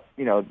pick up,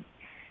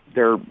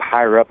 their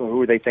higher up and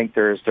who they think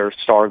their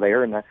star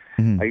there, and I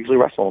usually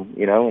wrestle them,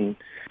 and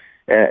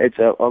it's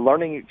a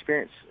learning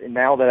experience. And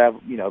now that I've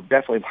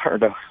definitely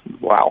learned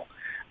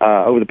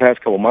over the past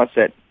couple of months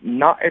that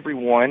not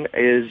everyone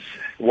is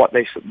what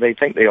they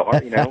think they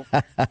are.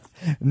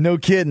 No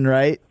kidding,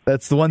 right?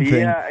 That's the one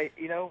thing. Yeah,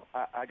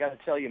 I got to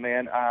tell you,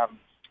 man.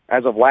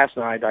 As of last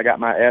night, I got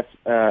my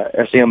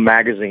SM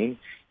magazine,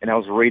 and I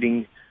was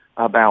reading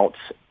about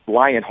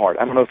Lionheart.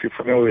 I don't know if you're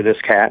familiar with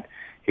this cat.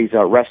 He's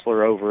a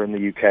wrestler over in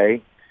the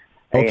UK.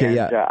 Okay, and,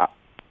 yeah.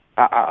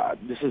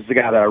 This is the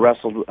guy that I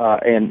wrestled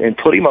and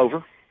put him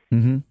over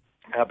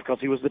because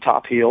he was the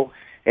top heel,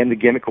 and the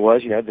gimmick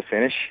was, the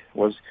finish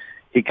was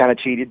he kind of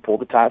cheated,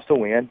 pulled the ties to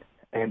win,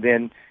 and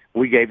then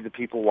we gave the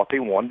people what they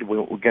wanted.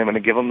 We're going to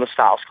give them the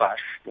Styles Clash,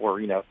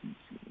 or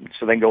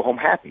so they can go home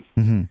happy.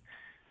 Mm-hmm.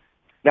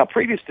 Now,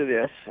 previous to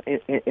this,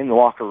 in the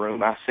locker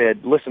room, I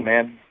said, "Listen,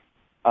 man,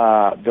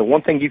 the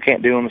one thing you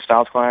can't do in the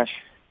Styles Clash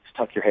is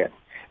tuck your head.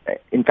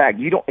 In fact,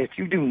 if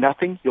you do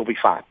nothing, you'll be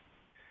fine."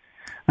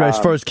 Right, as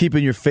far as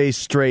keeping your face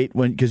straight,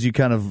 because you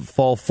kind of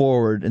fall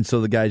forward, and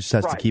so the guy just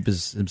has to keep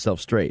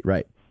himself straight,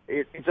 right?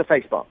 It's a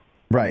face bump.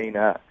 Right. I mean,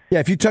 yeah,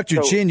 if you tucked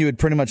your chin, you would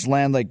pretty much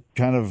land like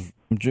kind of,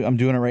 I'm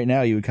doing it right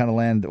now, you would kind of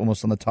land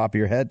almost on the top of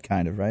your head,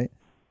 kind of, right?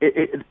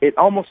 It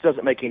almost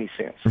doesn't make any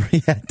sense.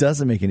 Yeah, it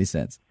doesn't make any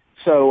sense.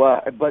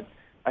 So, but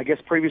I guess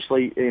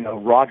previously,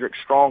 Roderick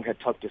Strong had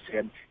tucked his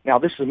head. Now,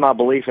 this is my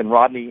belief, and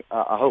Rodney,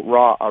 I hope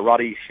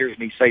Roddy hears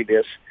me say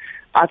this.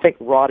 I think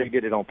Roddy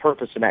did it on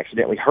purpose and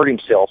accidentally hurt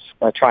himself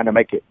trying to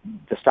make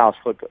the Styles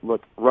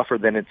look rougher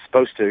than it's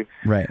supposed to.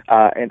 Right.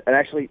 And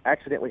actually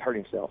accidentally hurt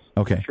himself.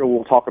 Okay. I'm sure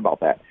we'll talk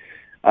about that.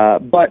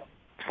 But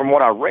from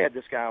what I read,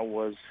 this guy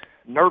was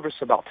nervous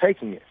about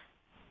taking it.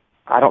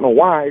 I don't know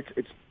why.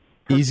 It's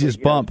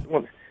easiest bump.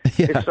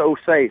 It's so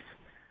safe,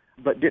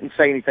 but didn't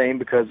say anything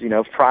because,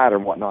 of pride or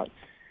whatnot.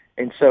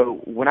 And so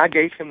when I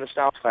gave him the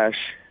Styles Clash,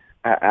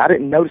 I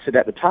didn't notice it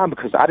at the time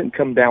because I didn't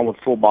come down with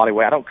full body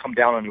weight. I don't come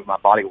down under my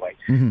body weight.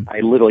 Mm-hmm.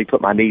 I literally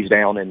put my knees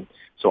down, and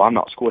so I'm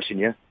not squishing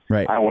you.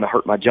 Right. I don't want to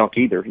hurt my junk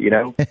either,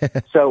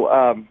 So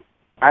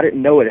I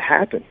didn't know it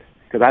happened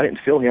because I didn't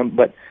feel him,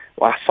 but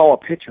I saw a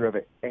picture of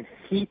it, and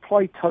he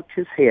probably tucked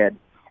his head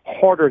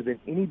harder than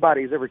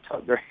anybody's ever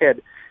tucked their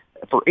head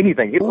for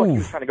anything. It was like he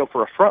was trying to go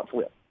for a front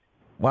flip.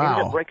 Wow. He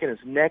ended up breaking his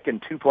neck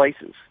in 2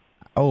 places.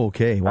 Oh,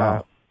 okay.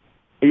 Wow.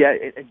 Yeah,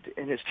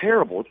 and it's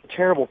terrible. It's a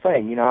terrible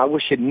thing. I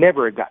wish he'd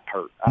never have got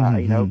hurt.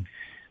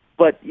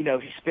 But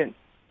he spent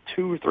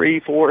 2 or 3,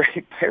 4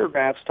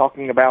 paragraphs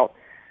talking about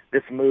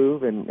this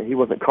move, and he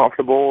wasn't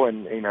comfortable,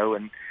 and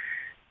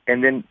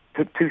then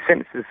took 2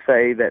 sentences to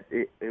say that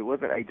it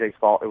wasn't AJ's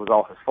fault; it was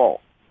all his fault.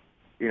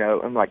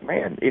 I'm like,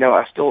 man,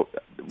 I still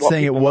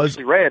saying it was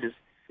read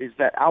is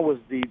that I was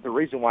the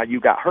reason why you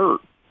got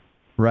hurt.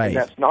 Right. And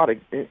that's not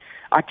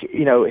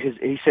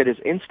he said his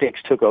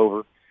instincts took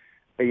over.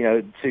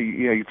 You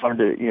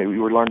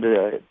learn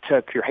to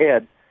tuck your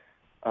head,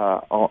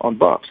 on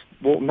bumps.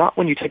 Well, not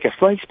when you take a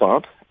face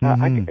bump.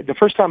 The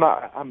first time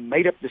I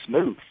made up this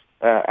move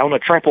on a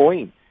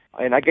trampoline,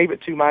 and I gave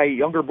it to my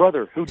younger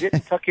brother who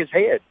didn't tuck his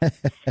head.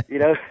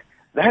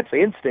 That's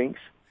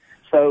instincts.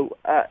 So,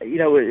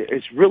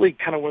 it's really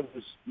kind of one of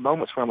those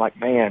moments where I'm like,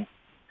 man,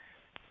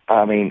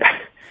 I mean...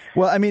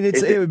 Well, I mean,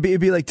 it'd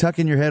be like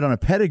tucking your head on a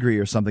pedigree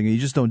or something. You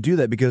just don't do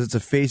that because it's a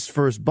face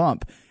first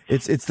bump.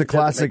 It's the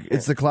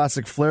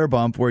classic flare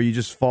bump where you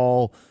just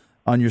fall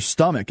on your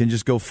stomach and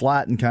just go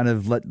flat and kind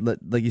of let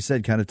like you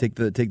said, kind of take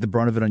the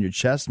brunt of it on your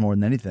chest more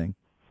than anything.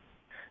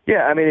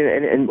 Yeah, I mean,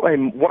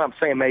 and what I'm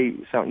saying may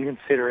sound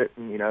inconsiderate,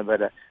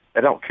 that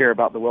I don't care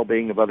about the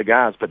well-being of other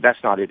guys, but that's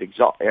not it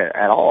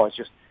at all. It's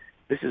just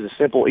this is a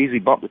simple, easy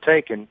bump to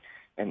take, and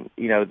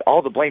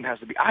all the blame has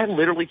to be. I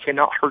literally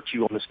cannot hurt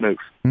you on this move.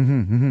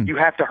 You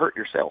have to hurt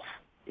yourself.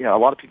 A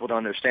lot of people don't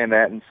understand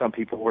that, and some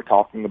people were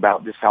talking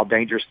about just how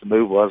dangerous the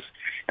move was,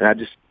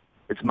 and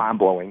it's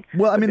mind-blowing.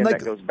 Well, I mean,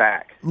 that goes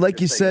back.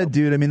 Like you said,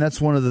 dude, I mean, that's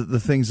one of the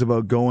things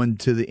about going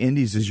to the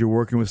Indies is you're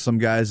working with some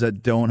guys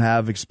that don't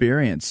have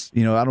experience.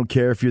 I don't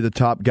care if you're the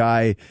top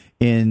guy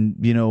in,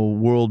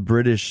 World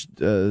British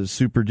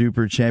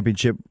Super-Duper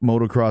Championship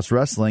motocross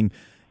wrestling.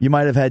 You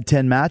might have had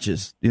 10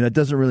 matches. It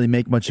doesn't really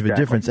make much of a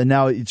difference. And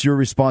now it's your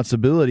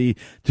responsibility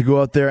to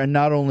go out there and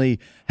not only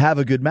have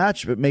a good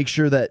match, but make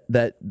sure that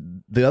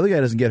the other guy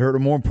doesn't get hurt, or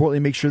more importantly,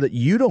 make sure that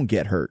you don't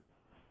get hurt.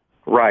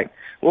 Right.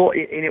 Well,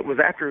 and it was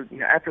after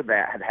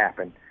that had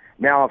happened.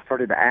 Now I've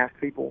started to ask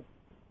people,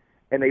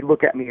 and they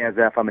look at me as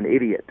if I'm an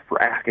idiot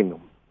for asking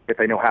them if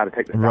they know how to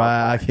take the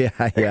right. Yeah.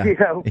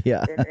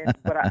 Yeah.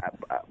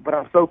 But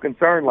I'm so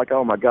concerned. Like,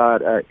 oh my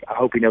God, I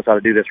hope he knows how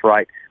to do this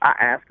right. I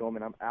ask him,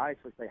 and I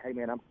actually say, hey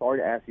man, I'm sorry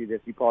to ask you this.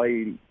 You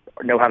probably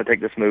know how to take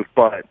this move,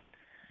 but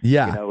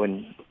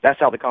and that's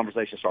how the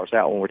conversation starts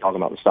out when we're talking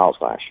about the Styles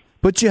Clash.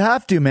 But you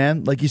have to,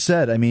 man. Like you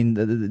said, I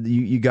mean,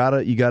 you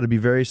gotta be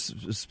very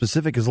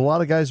specific, because a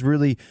lot of guys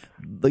really,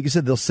 like you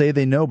said, they'll say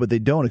they know, but they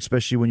don't,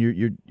 especially when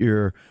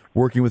you're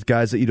working with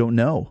guys that you don't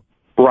know.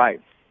 Right,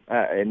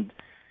 and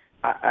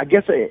I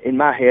guess in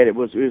my head it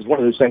was one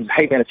of those things.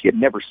 Hey man, if you had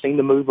never seen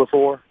the move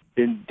before,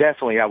 then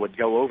definitely I would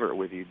go over it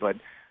with you. But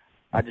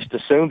I just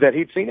assumed that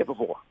he'd seen it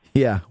before.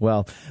 Yeah,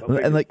 well,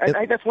 and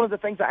that's one of the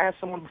things I asked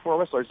someone before a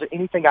wrestler: is there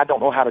anything I don't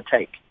know how to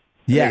take?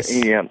 Yes.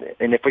 And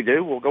if we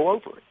do, we'll go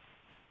over it.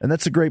 And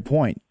that's a great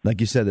point.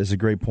 Like you said, that's a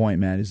great point,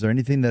 man. Is there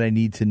anything that I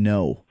need to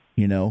know,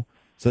 so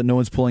that no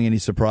one's pulling any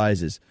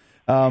surprises?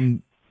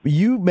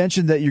 You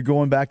mentioned that you're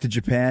going back to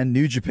Japan,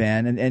 New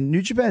Japan, and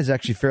New Japan is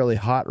actually fairly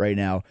hot right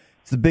now.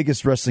 It's the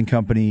biggest wrestling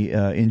company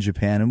in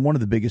Japan and one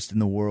of the biggest in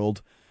the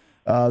world.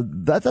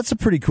 That's a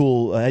pretty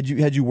cool. Had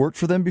you worked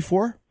for them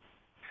before?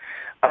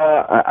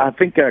 I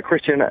think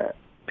Christian,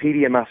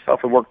 Petey, and myself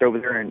have worked over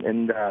there,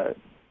 and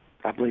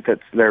I believe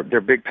that's their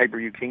big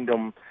pay-per-view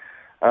Kingdom.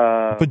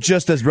 But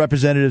just as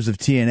representatives of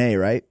TNA,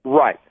 right?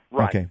 Right.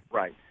 Okay.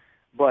 Right.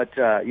 But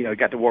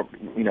got to work,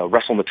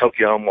 wrestle in the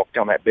Tokyo Dome, walk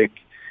down that big,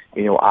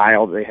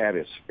 aisle that they have.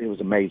 It was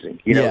amazing.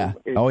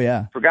 Oh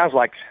yeah. For guys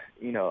like,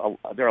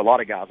 there are a lot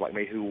of guys like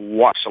me who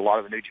watched a lot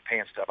of the New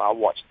Japan stuff. I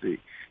watched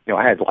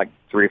I had like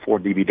 3 or 4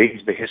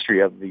 DVDs, the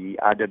history of the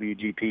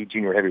IWGP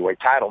Junior Heavyweight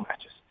title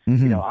matches.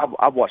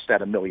 I've watched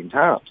that a million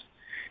times.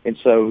 And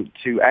so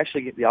to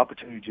actually get the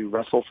opportunity to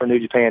wrestle for New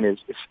Japan is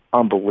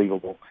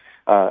unbelievable.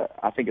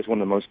 I think it's one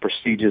of the most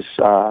prestigious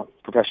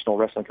professional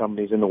wrestling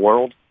companies in the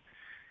world.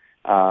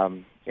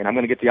 And I'm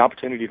going to get the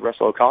opportunity to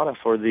wrestle Okada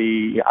for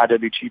the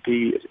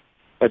IWGP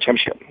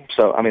championship.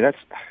 So, I mean,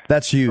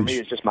 that's huge. For me,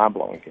 it's just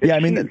mind-blowing. Yeah, I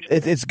mean,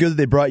 it's good that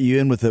they brought you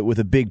in with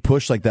a big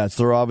push like that,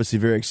 so they're obviously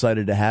very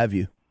excited to have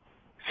you.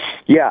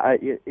 Yeah,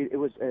 it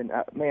was, and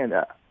man,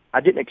 I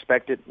didn't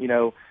expect it,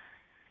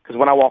 because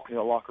when I walk into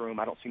the locker room,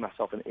 I don't see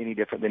myself any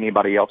different than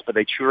anybody else, but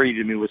they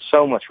treated me with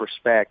so much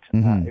respect.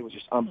 It was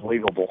just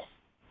unbelievable.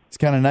 It's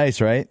kind of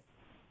nice, right?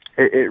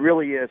 It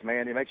really is,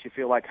 man. It makes you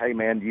feel like, hey,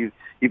 man,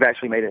 you've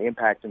actually made an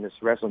impact in this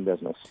wrestling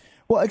business.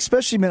 Well,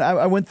 especially, man,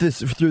 I went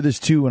through this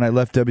too when I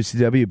left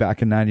WCW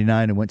back in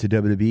 '99 and went to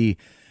WWE.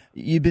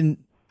 You've been,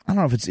 I don't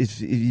know if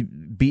it's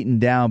beaten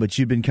down, but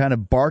you've been kind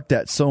of barked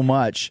at so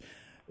much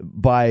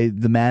by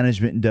the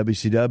management in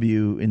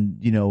WCW,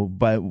 and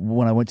by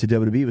when I went to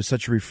WWE, it was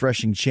such a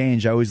refreshing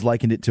change. I always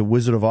likened it to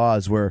Wizard of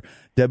Oz, where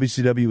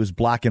WCW was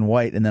black and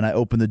white, and then I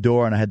opened the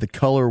door and I had the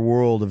color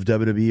world of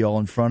WWE all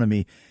in front of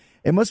me.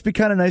 It must be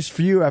kind of nice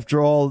for you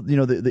after all,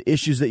 the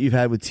issues that you've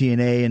had with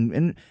TNA,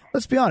 and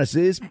let's be honest,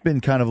 it's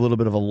been kind of a little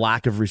bit of a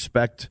lack of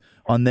respect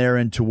on their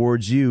end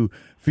towards you.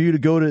 For you to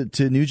go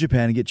to New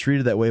Japan and get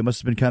treated that way, it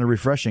must have been kind of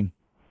refreshing.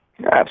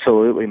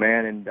 Absolutely,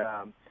 man,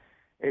 and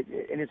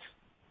it's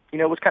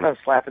it was kind of a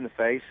slap in the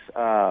face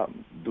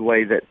the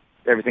way that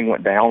everything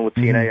went down with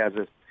TNA, as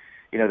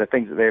the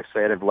things that they've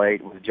said of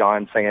late, with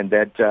John saying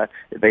that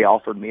they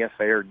offered me a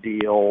fair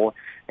deal,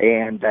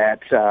 and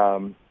that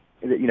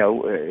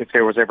if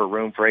there was ever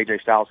room for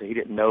AJ Styles, he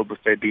didn't know if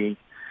there'd be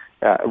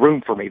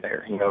room for me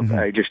there.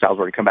 AJ Styles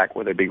already come back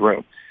where there'd be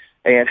room.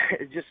 And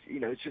it's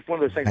just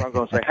one of those things where I'm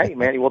going to say, hey,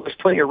 man, well, there's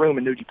plenty of room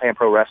in New Japan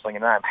Pro Wrestling,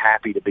 and I'm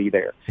happy to be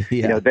there.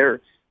 Yeah.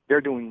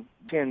 They're doing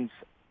tens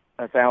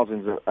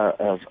thousands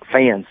of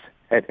fans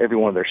at every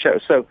one of their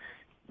shows. So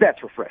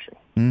that's refreshing.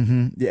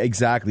 Mm-hmm. Yeah,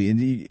 exactly.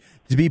 And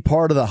to be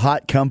part of the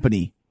hot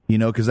company,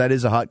 because that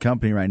is a hot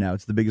company right now.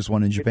 It's the biggest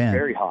one in Japan. It's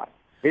very hot.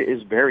 It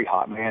is very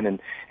hot, man.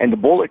 And the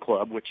Bullet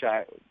Club, which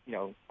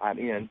I'm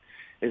in,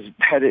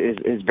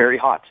 is very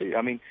hot too.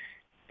 I mean,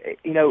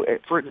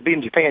 for it to be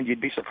in Japan,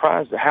 you'd be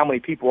surprised at how many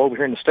people over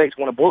here in the States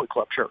want a Bullet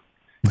Club shirt.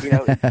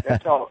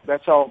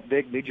 That's how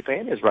big New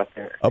Japan is right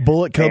there. A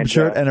Bullet Club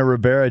shirt and a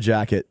Ribera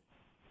jacket.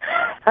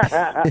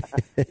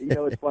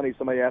 It's funny.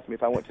 Somebody asked me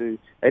if I went to.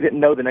 They didn't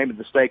know the name of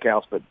the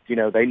steakhouse, but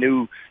they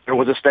knew there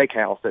was a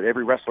steakhouse that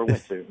every wrestler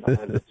went to.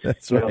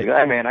 That's right.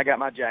 Hey, man, I got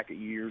my jacket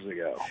years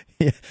ago.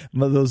 Yeah,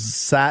 those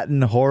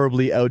satin,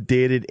 horribly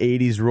outdated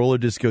 '80s roller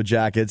disco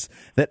jackets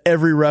that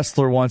every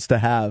wrestler wants to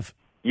have.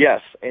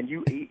 Yes, and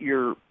you eat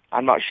your.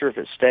 I'm not sure if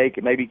it's steak.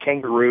 It may be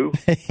kangaroo.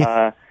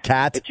 Cat.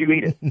 But you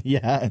eat it.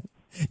 Yeah.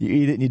 You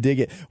eat it and you dig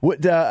it.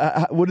 What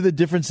are the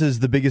differences,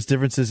 the biggest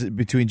differences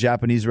between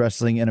Japanese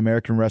wrestling and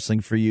American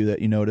wrestling for you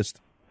that you noticed?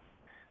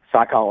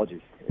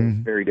 Psychology is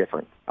very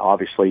different,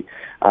 obviously.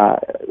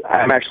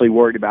 I'm actually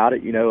worried about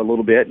it, a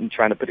little bit, and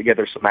trying to put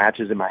together some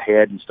matches in my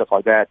head and stuff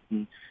like that,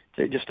 and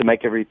just to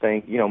make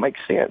everything, make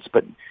sense.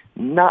 But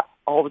not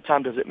all the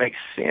time does it make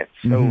sense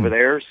over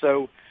there.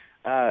 So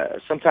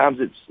sometimes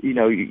it's,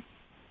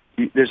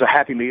 there's a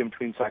happy medium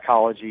between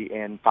psychology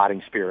and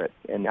fighting spirit,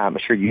 and I'm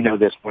sure you know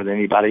this more than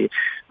anybody,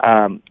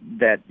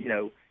 that,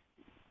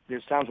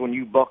 there's times when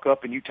you buck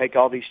up and you take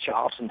all these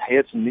chops and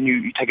hits, and then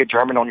you take a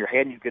German on your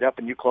head and you get up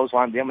and you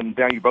clothesline them and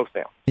down you both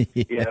down.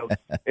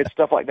 It's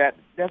stuff like that.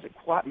 It doesn't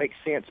quite make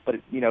sense, but,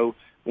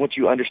 once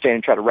you understand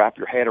and try to wrap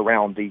your head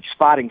around the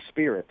fighting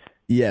spirit.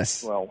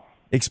 Yes. Well,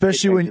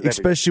 especially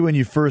when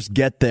you first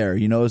get there,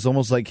 it's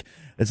almost like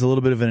it's a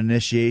little bit of an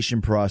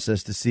initiation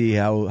process to see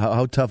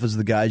how tough is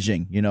the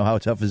Gaijin, how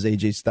tough is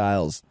AJ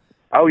Styles.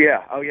 Oh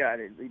yeah.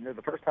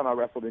 The first time I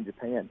wrestled in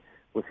Japan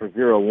was for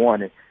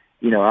 0-1,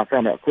 and I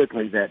found out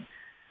quickly that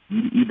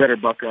you better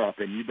buck up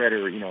and you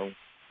better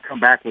come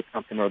back with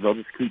something, or they'll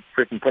just keep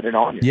freaking putting it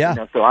on you.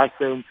 Yeah. So I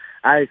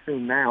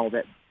assume now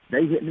that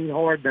they hit me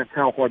hard, that's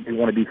how hard they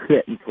want to be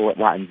hit until it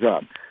lightens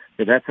up.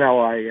 So that's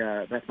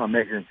how that's my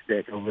measuring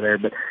stick over there.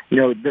 But,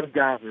 those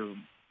guys are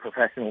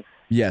professionals.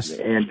 Yes.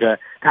 And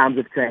times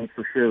have changed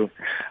for sure.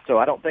 So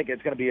I don't think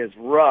it's going to be as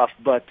rough.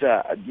 But,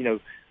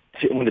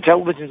 when the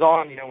television's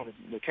on, when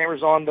the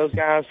camera's on, those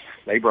guys,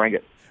 they bring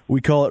it.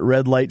 We call it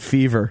red light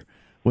fever.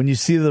 When you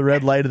see the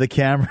red light of the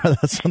camera,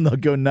 that's when they'll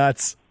go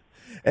nuts.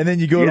 And then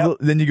you go to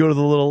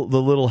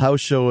the little house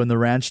show in the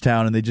ranch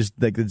town, and they just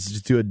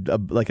do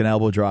an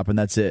elbow drop, and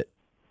that's it.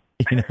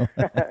 Yeah,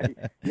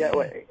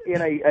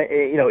 in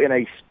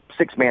a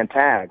 6-man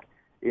tag,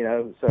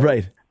 so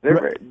right.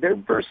 They're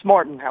very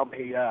smart in how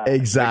they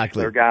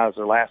exactly their guys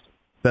are lasting.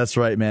 That's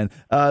right, man.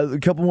 A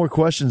couple more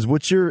questions.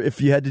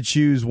 If you had to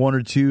choose one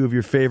or two of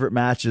your favorite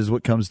matches,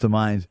 what comes to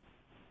mind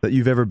that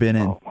you've ever been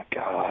in? Oh my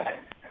God!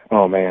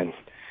 Oh man,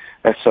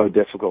 that's so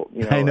difficult.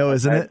 I know,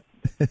 isn't it?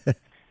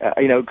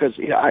 Because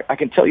I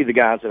can tell you the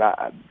guys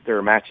that there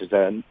are matches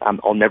that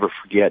I'll never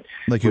forget.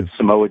 Like with who?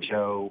 Samoa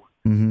Joe,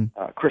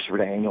 Christopher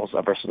Daniels.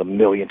 I've wrestled a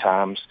million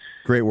times.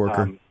 Great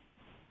worker.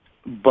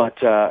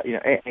 But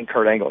and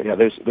Kurt Angle.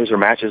 Those are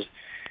matches,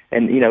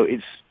 and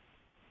it's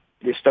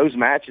those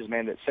matches,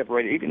 man, that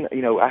separated. Even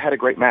I had a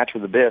great match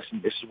with Abyss,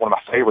 and this is one of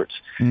my favorites.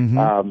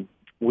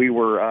 We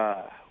were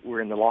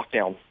in the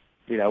lockdown.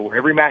 Where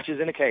every match is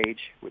in a cage,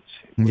 which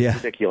is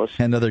ridiculous.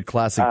 Another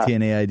classic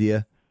TNA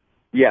idea.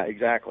 Yeah,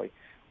 exactly.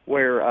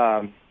 Where,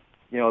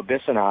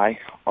 Abyss and I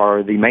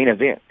are the main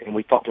event, and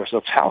we thought to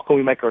ourselves, how can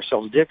we make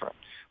ourselves different?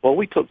 Well,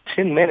 we took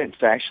 10 minutes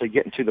to actually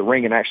get into the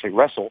ring and actually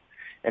wrestle,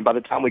 and by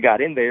the time we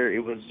got in there,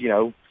 it was,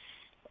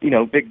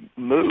 big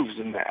moves,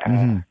 and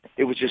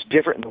it was just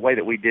different in the way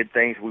that we did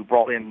things. We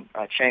brought in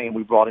a chain,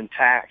 we brought in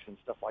tacks and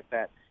stuff like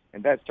that,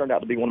 and that's turned out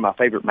to be one of my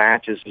favorite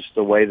matches, just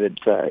the way that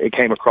it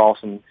came across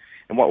and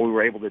what we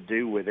were able to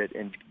do with it,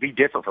 and be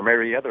different from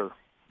every other.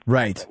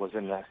 Right. That was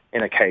in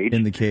a cage.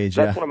 In the cage,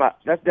 that's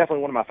that's definitely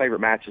one of my favorite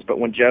matches. But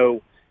when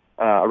Joe,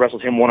 I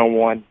wrestled him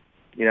one-on-one,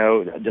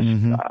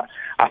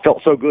 I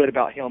felt so good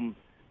about him,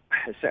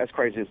 as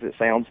crazy as it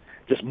sounds,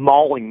 just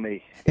mauling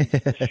me,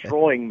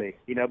 destroying me,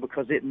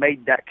 because it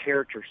made that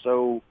character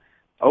so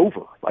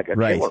over, like a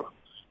killer.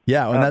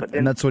 Yeah,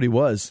 and that's what he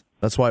was.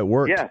 That's why it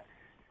worked. Yeah,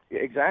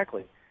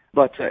 exactly.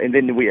 But and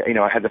then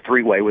I had the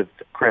 3-way with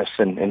Chris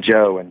and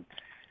Joe, and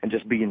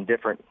just being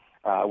different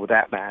with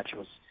that match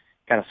was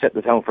kind of set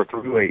the tone for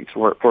 3-ways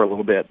for a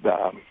little bit.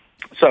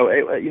 So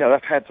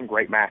I've had some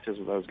great matches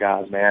with those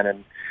guys, man,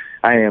 and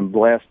I am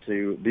blessed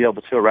to be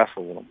able to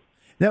wrestle with them.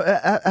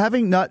 Now,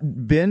 having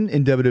not been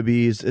in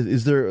WWE,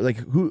 is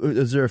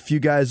there a few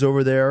guys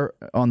over there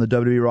on the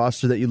WWE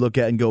roster that you look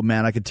at and go,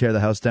 man, I could tear the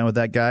house down with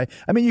that guy?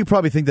 I mean, you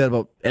probably think that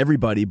about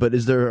everybody, but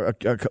is there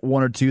a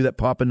one or two that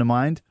pop into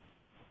mind?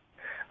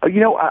 I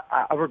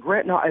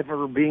regret not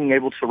ever being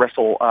able to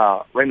wrestle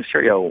Rey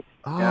Mysterio.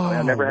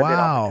 I never had that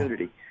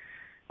opportunity.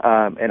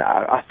 And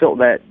I felt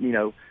that,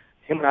 him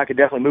and I could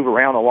definitely move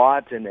around a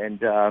lot and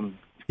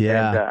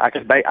Yeah.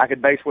 And I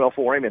could base well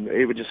for him, and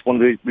it would just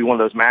be one of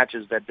those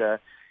matches that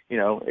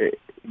it'd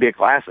be a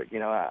classic.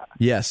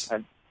 Yes.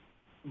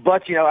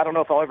 But I don't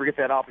know if I'll ever get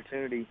that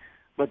opportunity.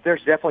 But there's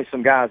definitely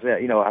some guys that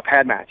I've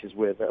had matches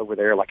with over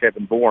there, like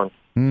Evan Bourne.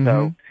 Mhm.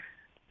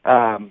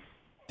 So,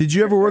 Did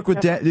you ever work with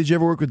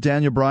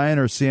Daniel Bryan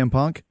or CM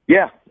Punk?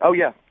 yeah, oh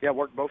yeah,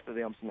 worked both of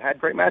them and had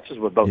great matches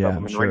with both Yeah, of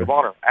them I'm in sure. Ring of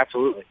Honor.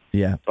 Absolutely.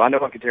 Yeah. So I know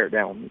I could tear it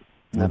down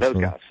with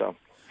Absolutely. those guys. So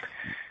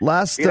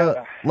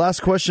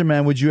Last question,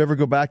 man. Would you ever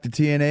go back to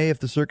TNA if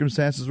the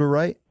circumstances were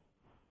right?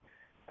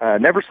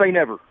 never say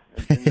never.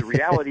 And the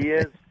reality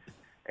is,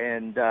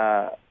 and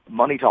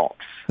money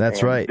talks. That's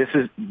And right. This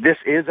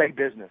is a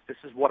business. This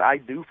is what I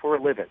do for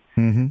a living,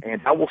 Mhm.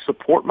 and I will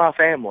support my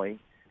family.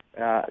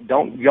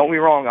 Don't get me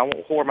wrong. I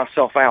won't whore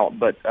myself out,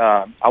 but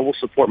I will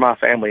support my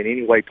family in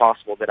any way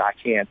possible that I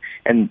can.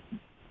 And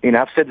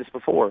I've said this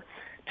before.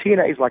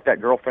 TNA is like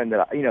that girlfriend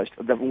that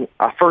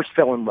I first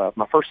fell in love,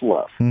 my first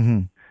love,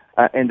 Mhm.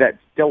 and that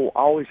they'll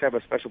always have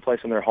a special place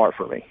in their heart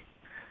for me,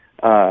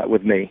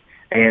 with me.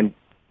 And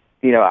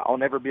I'll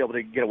never be able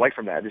to get away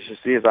from that. It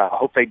just is. I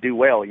hope they do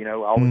well. I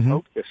always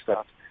hope this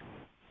stuff.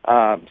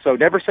 So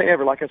never say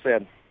never, like I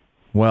said.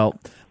 Well,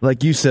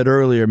 like you said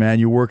earlier, man,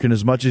 you're working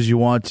as much as you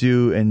want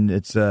to, and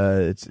it's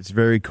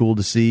very cool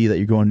to see that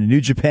you're going to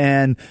New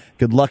Japan.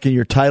 Good luck in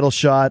your title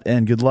shot,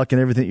 and good luck in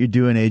everything you're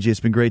doing, AJ. It's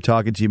been great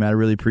talking to you, man. I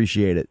really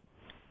appreciate it.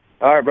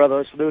 All right, brother.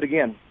 Let's do it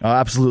again. Oh,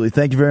 absolutely.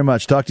 Thank you very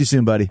much. Talk to you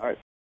soon, buddy. All right.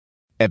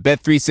 At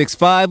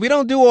Bet365, we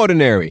don't do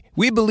ordinary.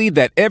 We believe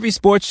that every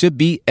sport should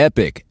be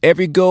epic.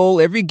 Every goal,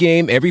 every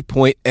game, every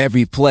point,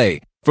 every play.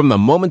 From the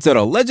moments that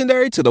are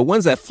legendary to the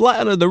ones that fly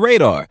under the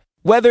radar.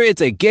 Whether it's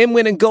a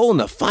game-winning goal in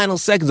the final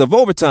seconds of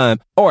overtime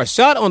or a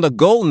shot on the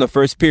goal in the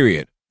first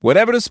period.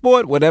 Whatever the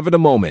sport, whatever the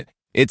moment.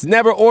 It's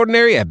never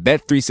ordinary at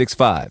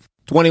Bet365.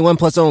 21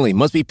 plus only.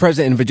 Must be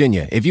present in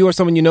Virginia. If you or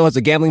someone you know has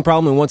a gambling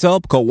problem and wants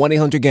help, call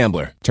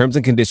 1-800-GAMBLER. Terms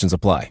and conditions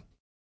apply.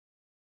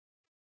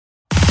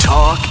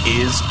 Talk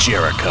is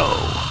Jericho.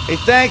 Hey,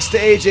 thanks to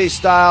AJ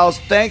Styles.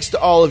 Thanks to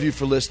all of you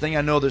for listening.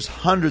 I know there's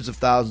hundreds of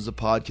thousands of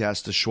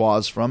podcasts to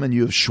schwaz from, and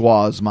you have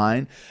schwaz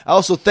mine. I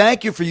also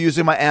thank you for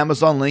using my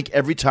Amazon link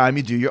every time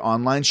you do your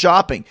online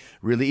shopping.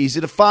 Really easy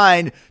to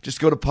find.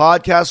 Just go to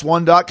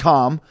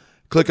podcast1.com.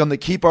 Click on the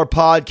Keep Our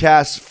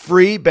Podcasts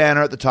Free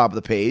banner at the top of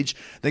the page.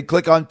 Then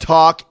click on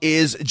Talk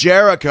is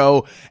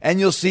Jericho, and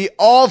you'll see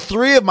all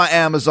three of my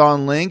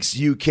Amazon links,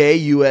 UK,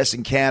 US,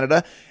 and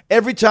Canada.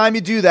 Every time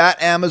you do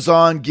that,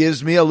 Amazon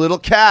gives me a little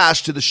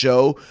cash to the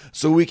show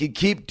so we can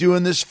keep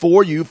doing this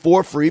for you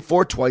for free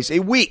for twice a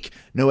week.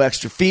 No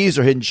extra fees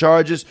or hidden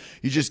charges.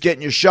 You're just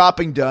getting your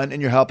shopping done,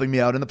 and you're helping me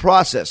out in the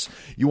process.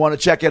 You want to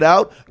check it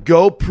out?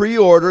 Go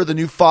pre-order the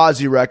new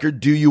Fozzy record,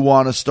 Do You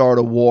Want to Start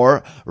a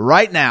War,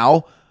 right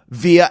now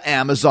via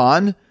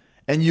Amazon,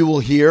 and you will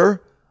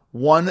hear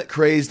One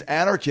Crazed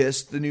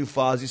Anarchist, the new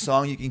Fozzy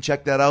song. You can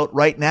check that out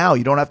right now.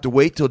 You don't have to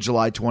wait till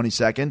July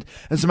 22nd.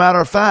 As a matter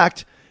of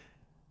fact,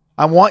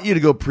 I want you to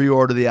go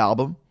pre-order the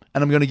album,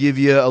 and I'm going to give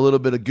you a little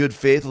bit of good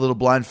faith, a little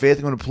blind faith.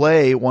 I'm going to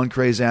play One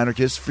Crazed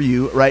Anarchist for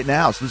you right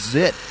now. So this is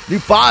it. New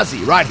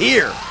Fozzy right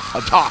here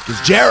on Talk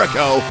is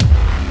Jericho.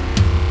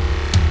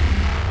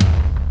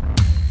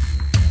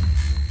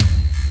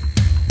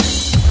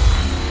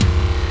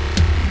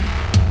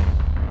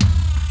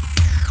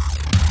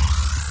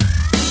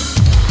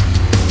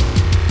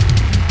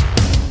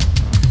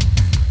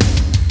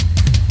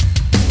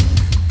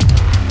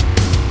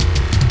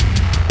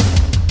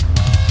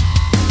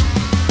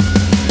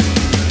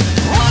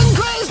 One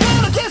crazed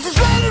anarchist is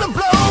ready to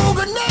blow.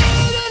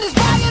 Grenade in his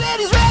pocket and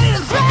he's ready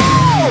to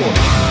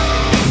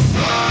throw.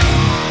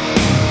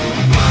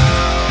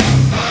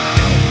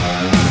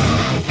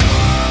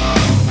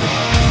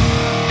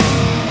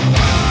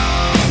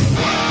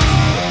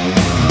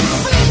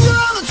 Finger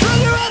on the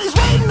trigger and he's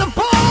waiting to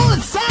pull.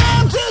 It's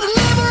time to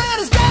deliver and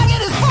his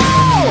target is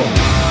full.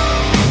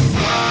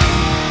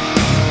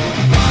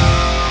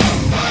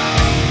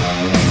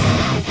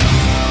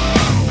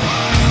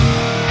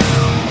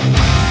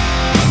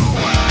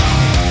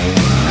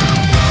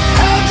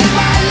 How did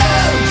my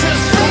love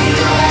just fade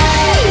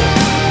away?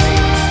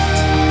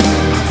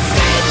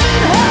 Faith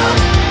and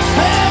hope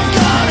have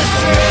gone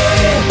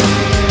astray.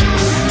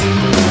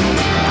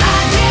 I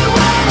can't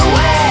run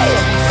away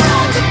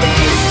from the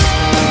beast.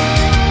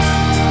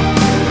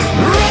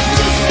 Rip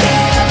the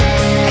skin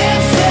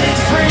and set it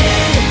free.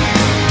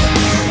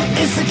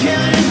 It's the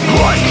killing me.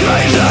 One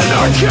crazed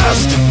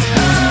anarchist.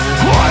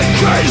 One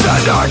crazed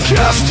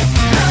anarchist.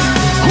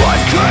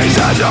 One crazed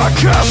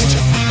anarchist.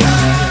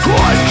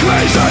 One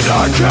crazed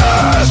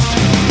anarchist.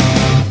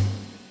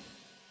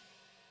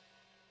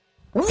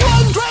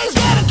 One crazed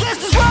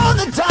anarchist is rolling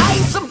the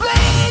dice. A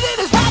blade in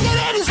his pocket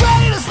and he's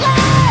ready to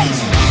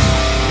slice.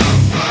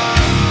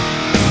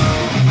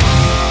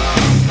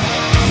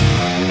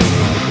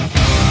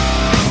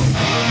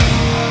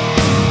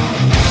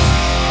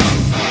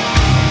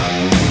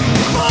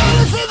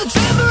 Bullets in the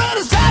chamber and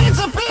his targets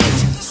are picked.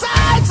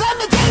 Sides on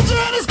the danger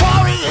and his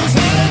quarry is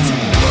hit.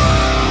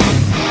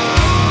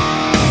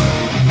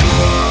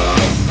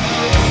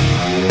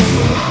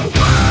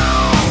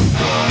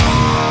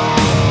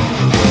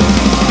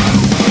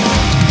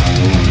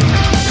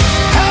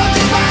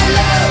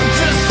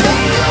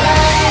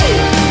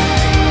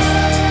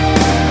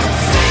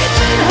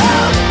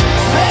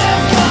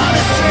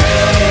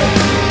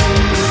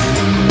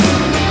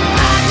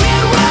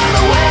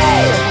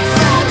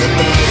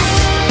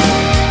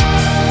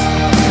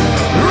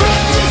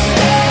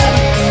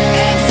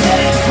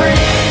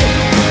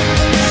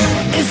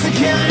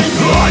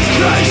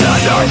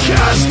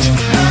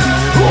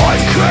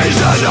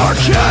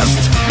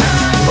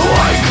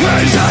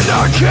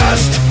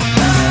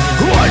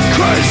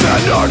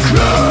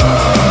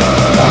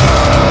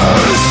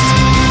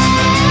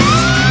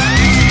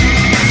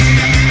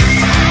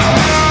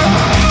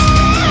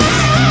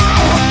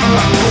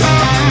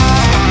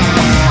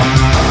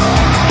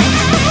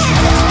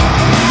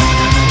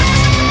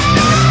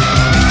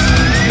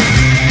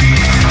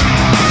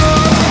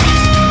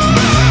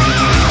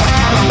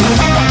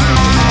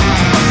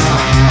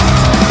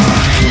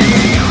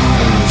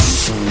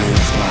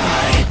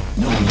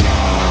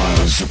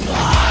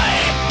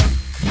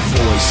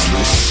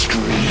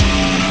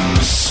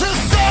 So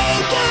say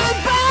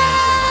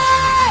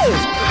goodbye.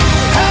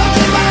 How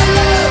did my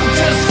love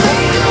just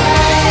fade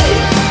away?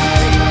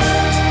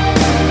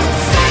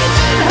 Faith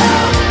and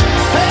hope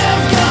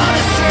have gone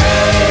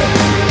astray.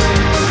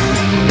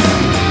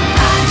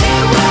 I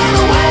can't run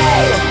away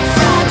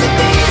from the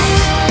beast.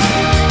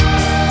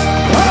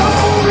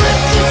 Oh,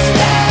 rip the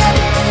stab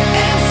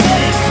and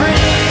set it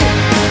free.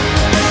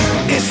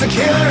 It's the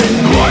killer in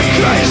me. One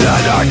crazy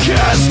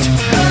anarchist.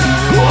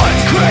 One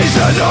crazy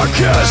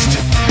anarchist.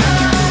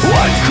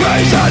 One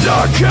crazy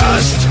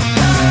anarchist.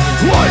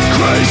 One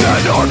crazy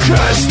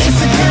anarchist.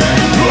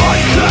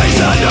 One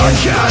crazy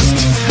anarchist.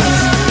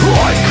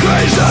 One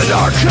crazy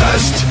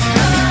anarchist.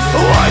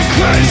 One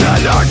crazy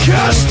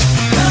anarchist.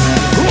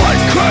 One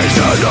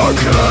crazy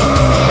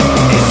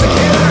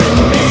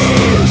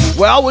anarchist.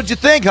 Well, what'd you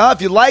think, huh?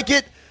 If you like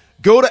it,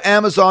 go to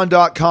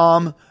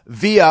Amazon.com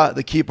via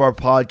the Keep Our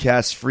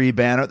Podcast Free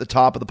banner at the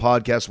top of the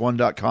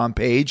podcast1.com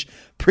page.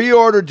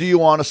 Pre-order Do You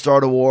Want to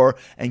Start a War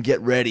and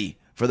get ready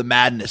for the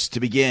madness to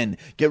begin.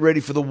 Get ready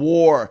for the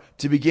war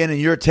to begin in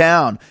your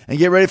town. And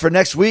get ready for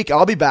next week.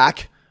 I'll be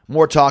back.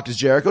 More Talk is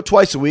Jericho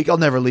twice a week. I'll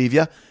never leave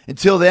you.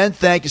 Until then,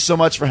 thank you so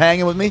much for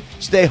hanging with me.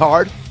 Stay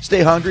hard.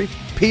 Stay hungry.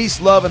 Peace,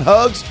 love, and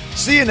hugs.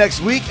 See you next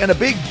week. And a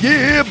big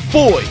yeah,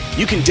 boy.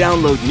 You can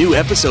download new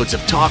episodes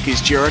of Talk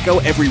is Jericho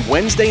every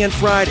Wednesday and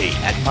Friday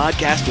at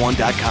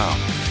podcastone.com.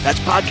 That's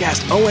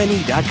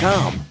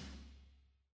podcastone.com.